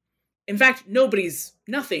 In fact,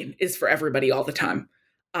 nothing is for everybody all the time.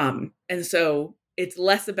 And so it's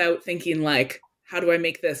less about thinking how do I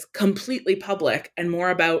make this completely public, and more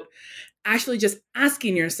about actually just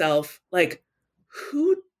asking yourself,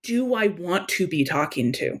 who do I want to be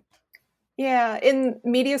talking to? Yeah, in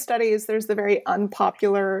media studies, there's the very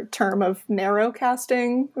unpopular term of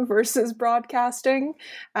narrowcasting versus broadcasting,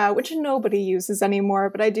 which nobody uses anymore,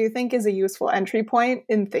 but I do think is a useful entry point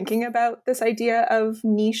in thinking about this idea of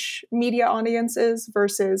niche media audiences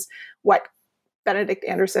versus what Benedict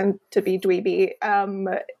Anderson, to be dweeby,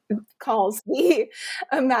 calls the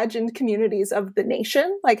imagined communities of the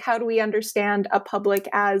nation. Like, how do we understand a public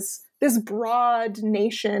as this broad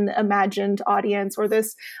nation imagined audience, or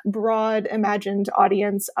this broad imagined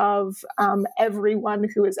audience of everyone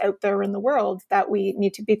who is out there in the world that we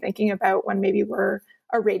need to be thinking about when maybe we're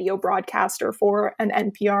a radio broadcaster for an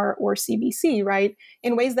NPR or CBC, right?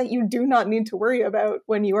 In ways that you do not need to worry about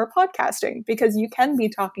when you are podcasting, because you can be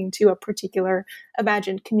talking to a particular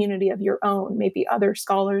imagined community of your own, maybe other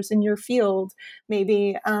scholars in your field,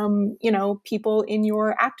 maybe, people in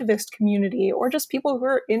your activist community, or just people who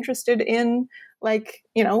are interested in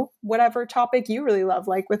whatever topic you really love,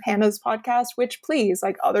 like with Hannah's podcast, Which Please,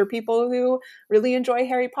 like other people who really enjoy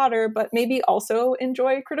Harry Potter, but maybe also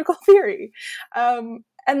enjoy critical theory.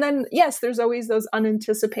 And then, yes, there's always those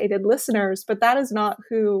unanticipated listeners, but that is not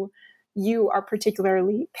who you are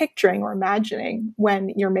particularly picturing or imagining when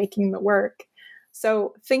you're making the work.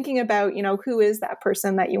 So thinking about, who is that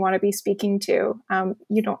person that you want to be speaking to?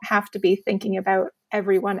 You don't have to be thinking about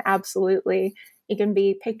everyone absolutely. You can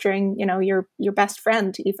be picturing, your best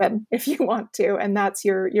friend, even if you want to, and that's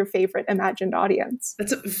your favorite imagined audience.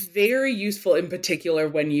 That's very useful, in particular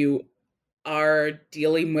when you are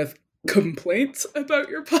dealing with complaints about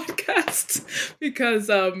your podcasts, because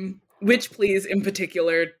Which Please in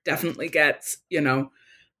particular definitely gets,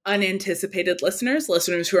 unanticipated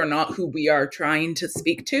listeners who are not who we are trying to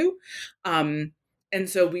speak to. And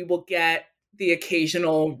so we will get the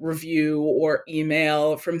occasional review or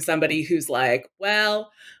email from somebody who's like,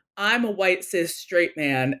 well, I'm a white cis straight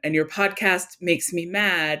man and your podcast makes me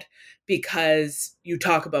mad because you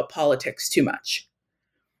talk about politics too much.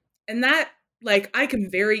 And that, I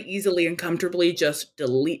can very easily and comfortably just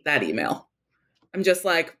delete that email. I'm just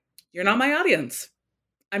like, you're not my audience.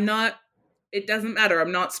 It doesn't matter.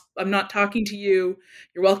 I'm not talking to you.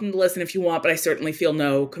 You're welcome to listen if you want, but I certainly feel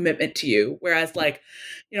no commitment to you. Whereas I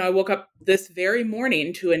woke up this very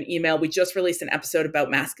morning to an email. We just released an episode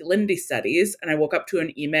about masculinity studies. And I woke up to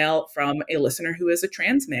an email from a listener who is a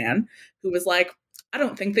trans man who was like, I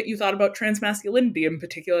don't think that you thought about trans masculinity in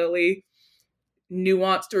particularly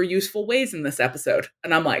nuanced or useful ways in this episode.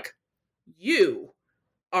 And I'm like, you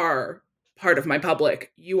are part of my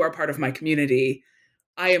public. You are part of my community.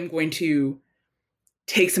 I am going to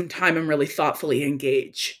take some time and really thoughtfully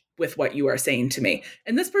engage with what you are saying to me.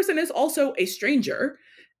 And this person is also a stranger,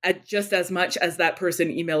 just as much as that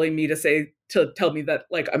person emailing me to tell me that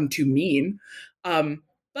I'm too mean.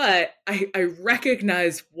 But I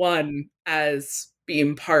recognize one as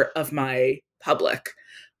being part of my public.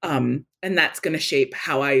 And that's going to shape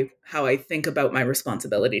how I think about my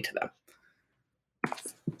responsibility to them.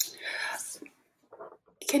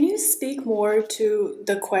 Can you speak more to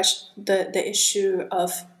the issue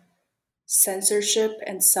of censorship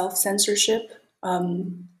and self-censorship?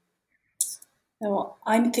 I'm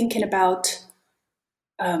thinking about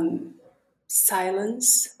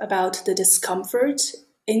silence, about the discomfort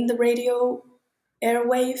in the radio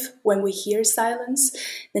airwave when we hear silence,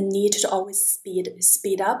 the need to always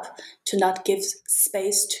speed up, to not give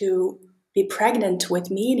space to be pregnant with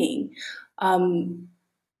meaning.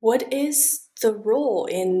 What is the role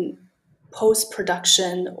in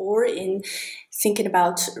post-production or in thinking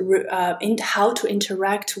about in how to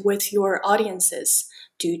interact with your audiences?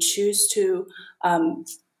 Do you choose to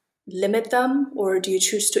limit them, or do you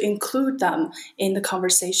choose to include them in the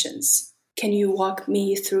conversations? Can you walk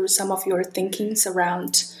me through some of your thinkings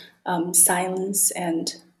around silence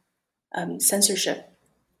and censorship?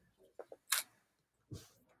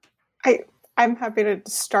 I'm happy to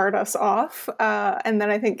start us off, and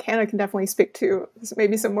then I think Hannah can definitely speak to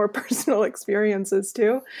maybe some more personal experiences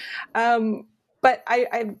too. But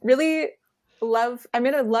I really I'm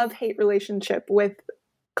in a love-hate relationship with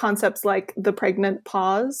concepts like the pregnant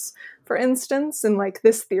pause, for instance, and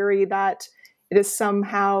this theory that it is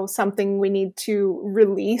somehow something we need to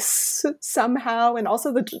release somehow, and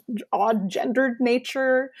also the odd gendered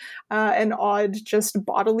nature and odd just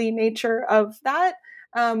bodily nature of that.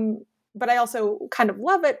 But I also kind of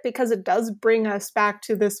love it because it does bring us back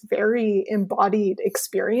to this very embodied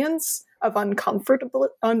experience of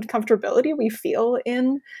uncomfortability we feel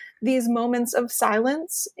in these moments of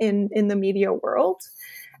silence in the media world.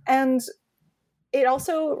 And it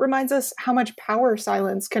also reminds us how much power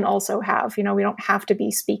silence can also have. We don't have to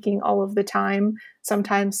be speaking all of the time.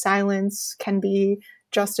 Sometimes silence can be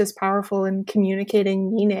just as powerful in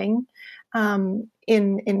communicating meaning.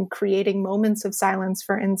 In creating moments of silence,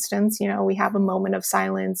 for instance, we have a moment of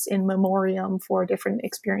silence in memoriam for different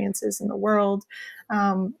experiences in the world.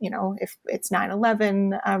 If it's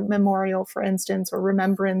 9/11 memorial, for instance, or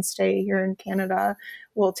Remembrance Day here in Canada,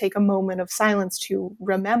 we'll take a moment of silence to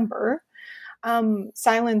remember.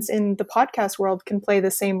 Silence in the podcast world can play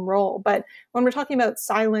the same role. But when we're talking about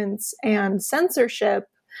silence and censorship,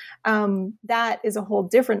 that is a whole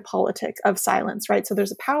different politic of silence, right? So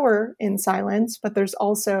there's a power in silence, but there's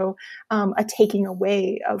also a taking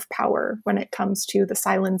away of power when it comes to the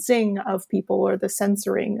silencing of people or the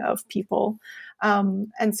censoring of people.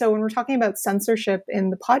 And so when we're talking about censorship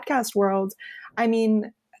in the podcast world, I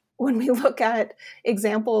mean, when we look at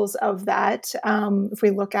examples of that, if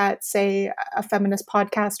we look at, say, a feminist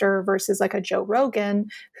podcaster versus like a Joe Rogan,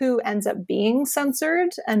 who ends up being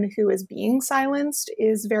censored and who is being silenced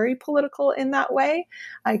is very political in that way.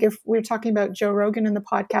 Like if we're talking about Joe Rogan in the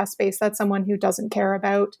podcast space, that's someone who doesn't care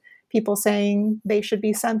about people saying they should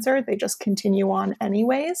be censored. They just continue on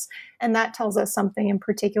anyways. And that tells us something in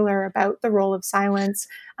particular about the role of silence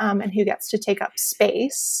and who gets to take up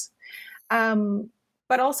space.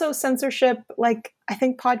 But also censorship, like I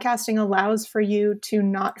think podcasting allows for you to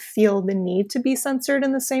not feel the need to be censored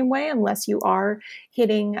in the same way unless you are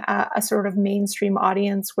hitting a sort of mainstream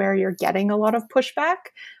audience where you're getting a lot of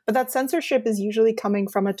pushback. But that censorship is usually coming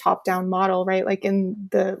from a top-down model, right? Like in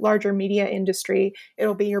the larger media industry,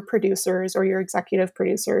 it'll be your producers or your executive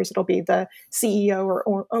producers. It'll be the CEO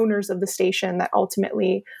or owners of the station that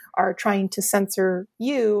ultimately are trying to censor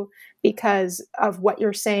you because of what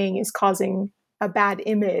you're saying is causing a bad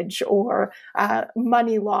image or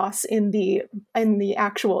money loss in the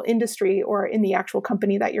actual industry or in the actual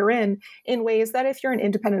company that you're in ways that if you're an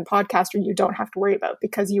independent podcaster, you don't have to worry about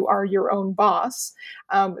because you are your own boss.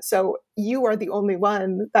 So you are the only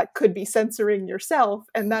one that could be censoring yourself,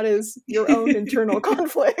 and that is your own internal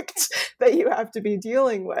conflict that you have to be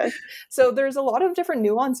dealing with. So there's a lot of different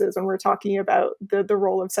nuances when we're talking about the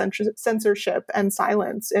role of censorship and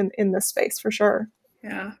silence in this space, for sure.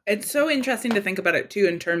 Yeah. It's so interesting to think about it too,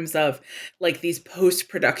 in terms of like these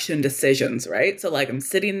post-production decisions, right? So like I'm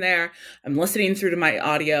sitting there, I'm listening through to my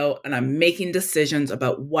audio and I'm making decisions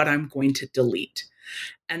about what I'm going to delete.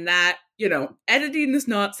 And that, editing is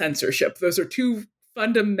not censorship. Those are two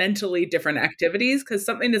fundamentally different activities because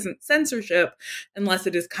something isn't censorship unless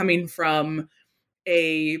it is coming from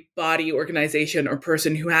a body, organization, or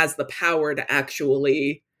person who has the power to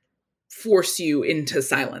actually force you into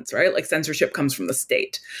silence, right? Like censorship comes from the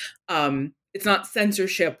state. It's not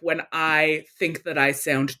censorship when I think that I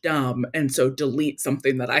sound dumb and so delete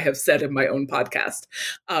something that I have said in my own podcast.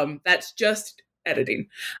 That's just editing.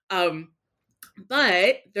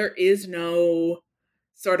 But there is no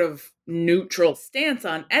sort of neutral stance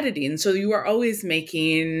on editing. So you are always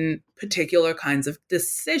making particular kinds of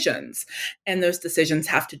decisions. And those decisions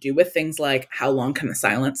have to do with things like how long can the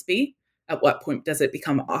silence be? At what point does it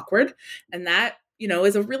become awkward? And that,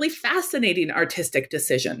 is a really fascinating artistic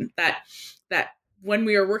decision that when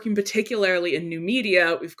we are working particularly in new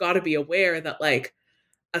media, we've got to be aware that like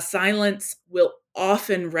a silence will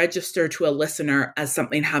often register to a listener as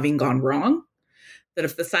something having gone wrong. That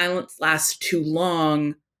if the silence lasts too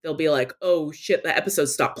long, they'll be like, oh shit, the episode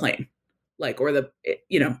stopped playing. Like, or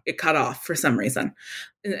it cut off for some reason.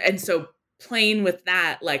 And so playing with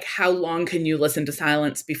that, like how long can you listen to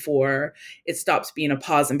silence before it stops being a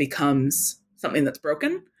pause and becomes something that's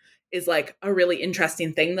broken is like a really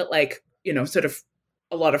interesting thing that like, sort of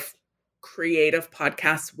a lot of creative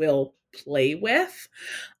podcasts will play with.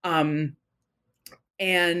 And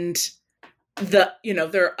there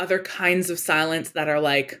are other kinds of silence that are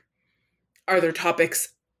like, are there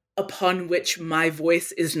topics upon which my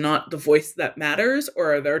voice is not the voice that matters,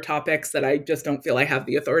 or are there topics that I just don't feel I have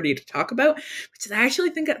the authority to talk about? Which is, I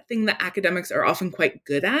actually think a thing that academics are often quite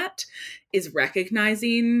good at is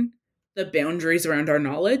recognizing the boundaries around our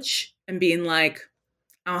knowledge and being like,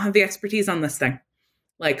 I don't have the expertise on this thing.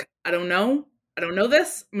 Like, I don't know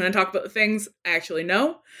this. I'm going to talk about the things I actually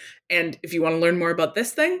know. And if you want to learn more about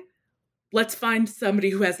this thing, let's find somebody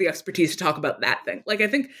who has the expertise to talk about that thing. Like, I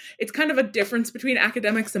think it's kind of a difference between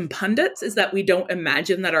academics and pundits is that we don't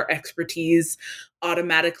imagine that our expertise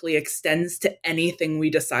automatically extends to anything we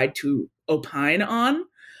decide to opine on.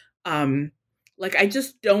 Like, I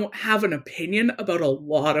just don't have an opinion about a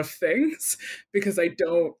lot of things because I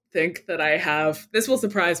don't think that I have. This will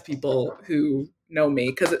surprise people who know me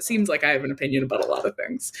because it seems like I have an opinion about a lot of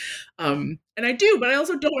things. And I do, but I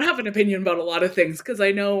also don't have an opinion about a lot of things because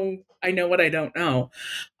I know what I don't know.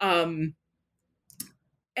 And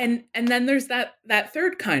then there's that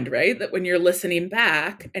third kind, right? That when you're listening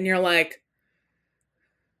back and you're like,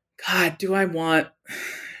 God, do I want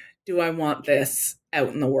this out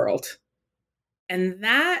in the world? And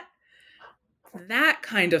that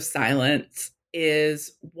kind of silence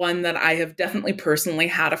is one that I have definitely personally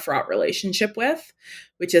had a fraught relationship with,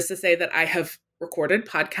 which is to say that I have recorded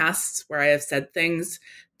podcasts where I have said things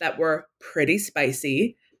that were pretty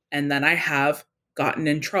spicy, and then I have gotten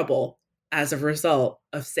in trouble as a result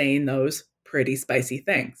of saying those pretty spicy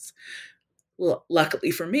things.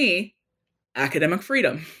 Luckily for me, academic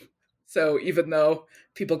freedom. So even though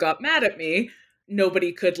people got mad at me,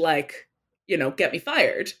 nobody could get me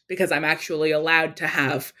fired because I'm actually allowed to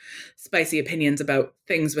have spicy opinions about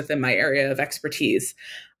things within my area of expertise.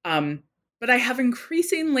 But I have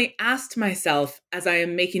increasingly asked myself as I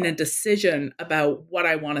am making a decision about what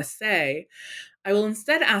I want to say, I will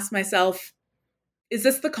instead ask myself, is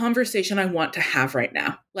this the conversation I want to have right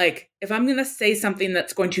now? Like, if I'm going to say something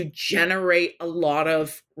that's going to generate a lot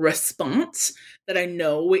of response, that I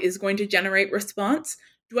know is going to generate response,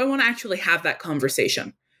 do I want to actually have that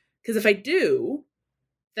conversation? Because if I do,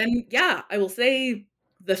 then yeah, I will say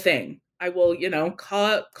the thing. I will,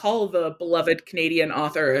 call the beloved Canadian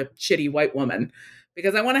author a shitty white woman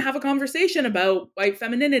because I want to have a conversation about white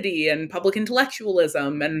femininity and public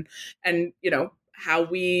intellectualism and how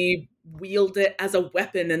we wield it as a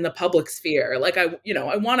weapon in the public sphere. Like I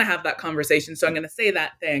want to have that conversation. So I'm going to say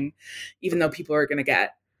that thing, even though people are going to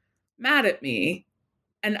get mad at me.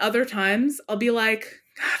 And other times I'll be like,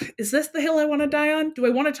 God, is this the hill I want to die on? Do I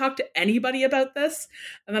want to talk to anybody about this?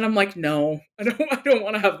 And then I'm like, no, I don't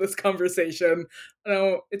want to have this conversation.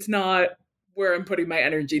 It's not where I'm putting my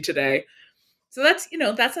energy today. So that's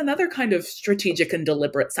another kind of strategic and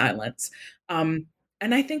deliberate silence. And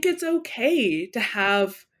I think it's okay to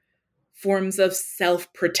have forms of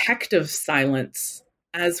self-protective silence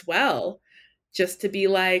as well. Just to be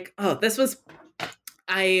like,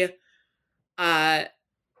 I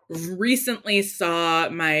recently saw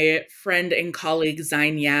my friend and colleague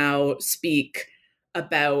Zine Yao speak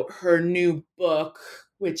about her new book,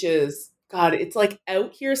 which is, God, it's like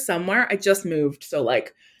out here somewhere. I just moved, so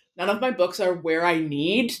like none of my books are where I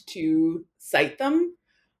need to cite them.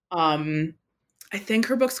 I think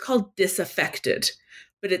her book's called Disaffected,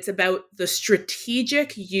 but it's about the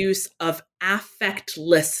strategic use of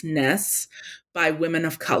affectlessness by women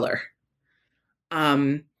of color.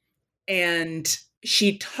 And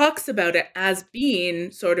she talks about it as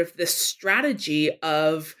being sort of this strategy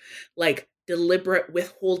of like deliberate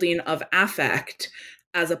withholding of affect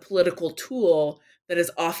as a political tool that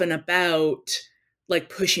is often about like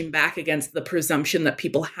pushing back against the presumption that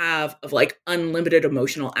people have of like unlimited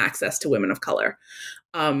emotional access to women of color.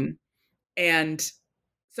 And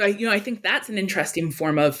so, I think that's an interesting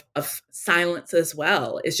form of silence as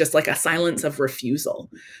well. It's just like a silence of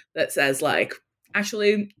refusal that says like,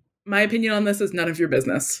 actually, my opinion on this is none of your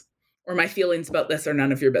business, or my feelings about this are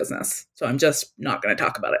none of your business. So I'm just not going to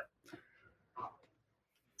talk about it.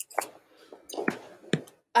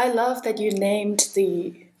 I love that you named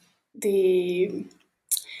the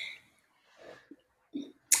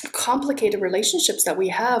complicated relationships that we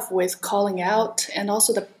have with calling out, and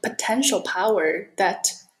also the potential power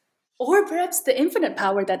that, or perhaps the infinite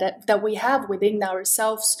power that we have within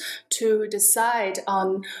ourselves to decide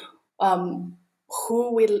on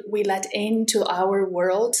who we let into our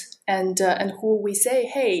world, and who we say,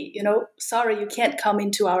 hey, sorry, you can't come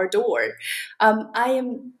into our door. I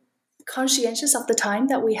am conscientious of the time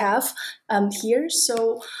that we have here.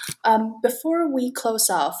 So before we close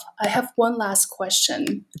off, I have one last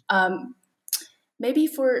question. I'll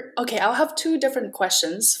have two different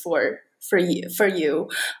questions for you.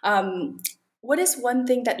 What is one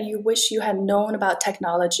thing that you wish you had known about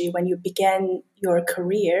technology when you began your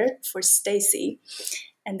career, for Stacy?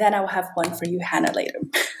 And then I will have one for you, Hannah, later.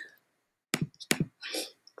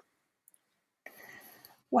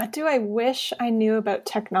 What do I wish I knew about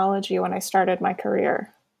technology when I started my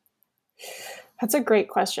career? That's a great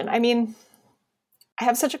question. I mean, I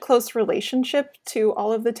have such a close relationship to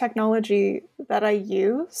all of the technology that I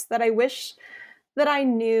use that I wish that I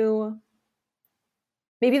knew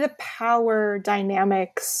maybe the power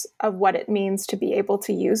dynamics of what it means to be able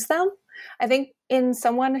to use them. I think in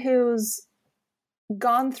someone who's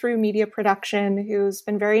gone through media production, who's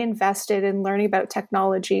been very invested in learning about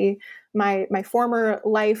technology. My former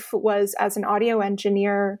life was as an audio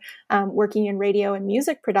engineer, working in radio and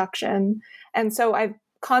music production. And so I've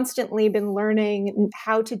constantly been learning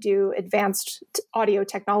how to do advanced audio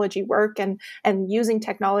technology work and using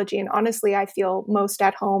technology. And honestly, I feel most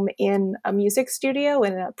at home in a music studio,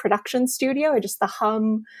 in a production studio. Just the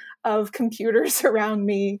hum of computers around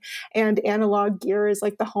me and analog gear is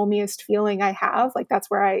like the homiest feeling I have. Like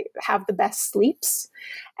that's where I have the best sleeps.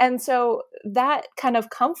 And so that kind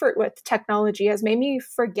of comfort with technology has made me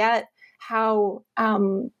forget how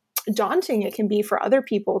daunting it can be for other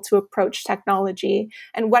people to approach technology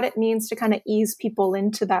and what it means to kind of ease people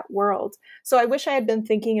into that world. So I wish I had been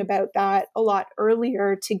thinking about that a lot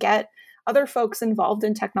earlier to get other folks involved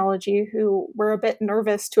in technology who were a bit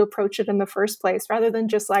nervous to approach it in the first place, rather than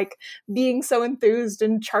just like being so enthused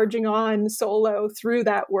and charging on solo through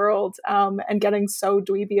that world and getting so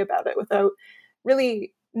dweeby about it without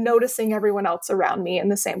really noticing everyone else around me in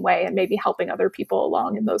the same way and maybe helping other people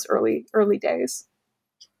along in those early days.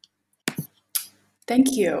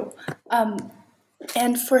 Thank you.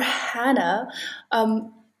 And for Hannah,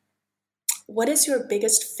 what is your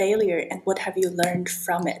biggest failure and what have you learned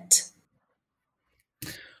from it?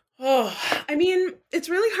 Oh, I mean, it's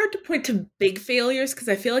really hard to point to big failures because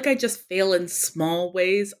I feel like I just fail in small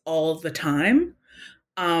ways all the time.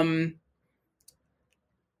 I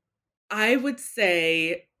would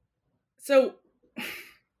say, so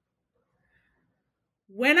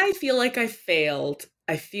when I feel like I failed,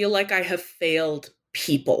 I feel like I have failed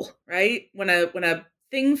people, right? When a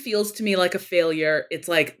thing feels to me like a failure, it's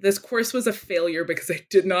like this course was a failure because I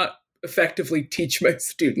did not effectively teach my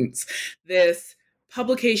students. This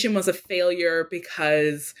publication was a failure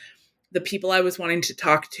because the people I was wanting to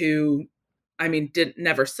talk to,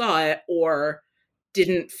 never saw it or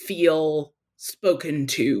didn't feel spoken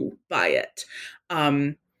to by it.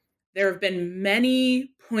 There have been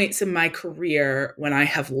many points in my career when I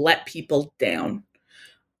have let people down.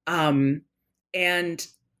 And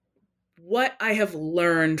what I have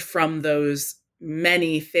learned from those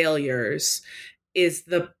many failures is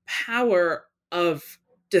the power of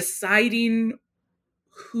deciding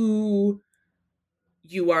who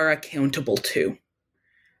you are accountable to,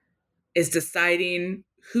 is deciding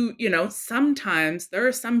who, sometimes there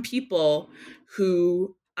are some people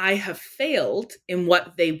who I have failed in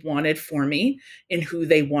what they wanted for me, in who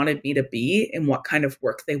they wanted me to be, in what kind of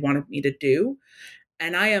work they wanted me to do.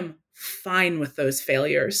 And I am fine with those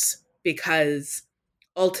failures because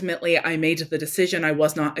ultimately I made the decision I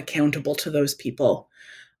was not accountable to those people,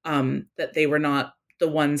 that they were not the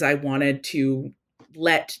ones I wanted to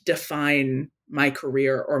let define my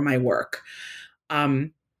career or my work.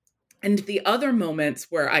 And the other moments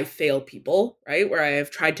where I fail people, right, where I have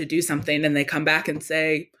tried to do something and they come back and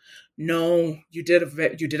say, no, you did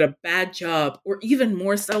a bad job, or even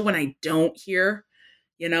more so when I don't hear,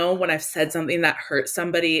 when I've said something that hurt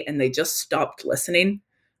somebody and they just stopped listening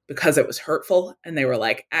because it was hurtful and they were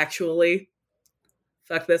like, actually,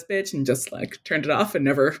 fuck this bitch, and just like turned it off and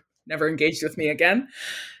never engaged with me again.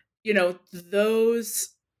 Those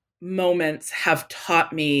moments have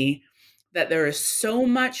taught me that there is so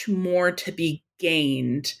much more to be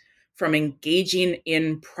gained from engaging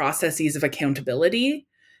in processes of accountability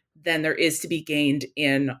than there is to be gained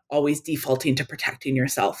in always defaulting to protecting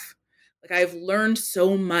yourself. Like I've learned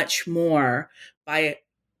so much more by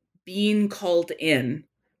being called in,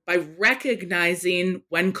 by recognizing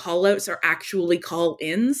when call-outs are actually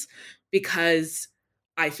call-ins, because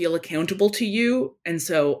I feel accountable to you. And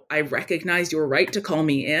so I recognize your right to call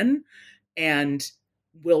me in and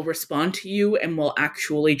will respond to you and will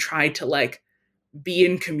actually try to like be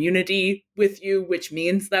in community with you, which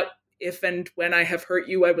means that if and when I have hurt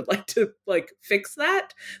you, I would like to like fix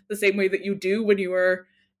that the same way that you do when you are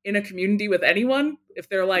in a community with anyone. If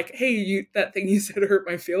they're like, hey, that thing you said hurt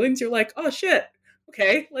my feelings, you're like, oh shit,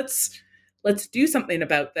 okay, let's do something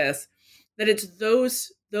about this. That it's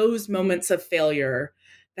those moments of failure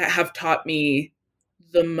that have taught me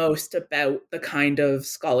the most about the kind of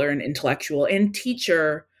scholar and intellectual and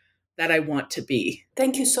teacher that I want to be.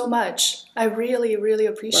 Thank you so much. I really, really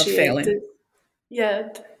appreciate it. Yeah.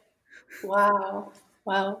 Wow.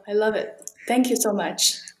 I love it. Thank you so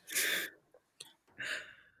much.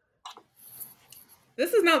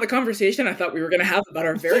 This is not the conversation I thought we were going to have about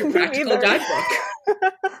our very practical guidebook.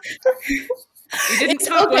 We didn't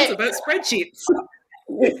talk once about spreadsheets.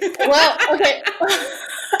 Well, okay.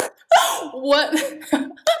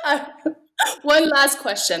 One last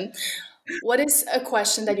question. What is a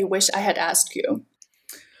question that you wish I had asked you?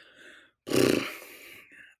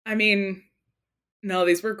 I mean, No,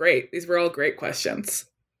 these were great. These were all great questions.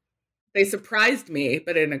 They surprised me,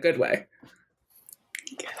 but in a good way.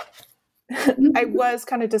 I was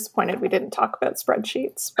kind of disappointed we didn't talk about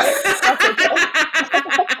spreadsheets, but that's okay.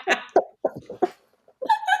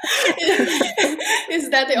 Is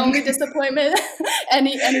that the only disappointment?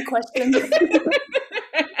 Any questions?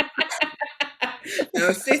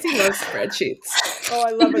 No, Stacey loves spreadsheets. Oh,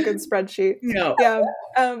 I love a good spreadsheet. No. Yeah.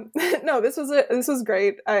 No, this was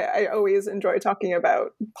great. I always enjoy talking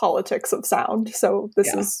about politics of sound. So this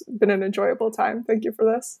has been an enjoyable time. Thank you for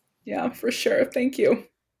this. Yeah, for sure. Thank you.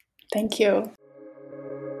 Thank you.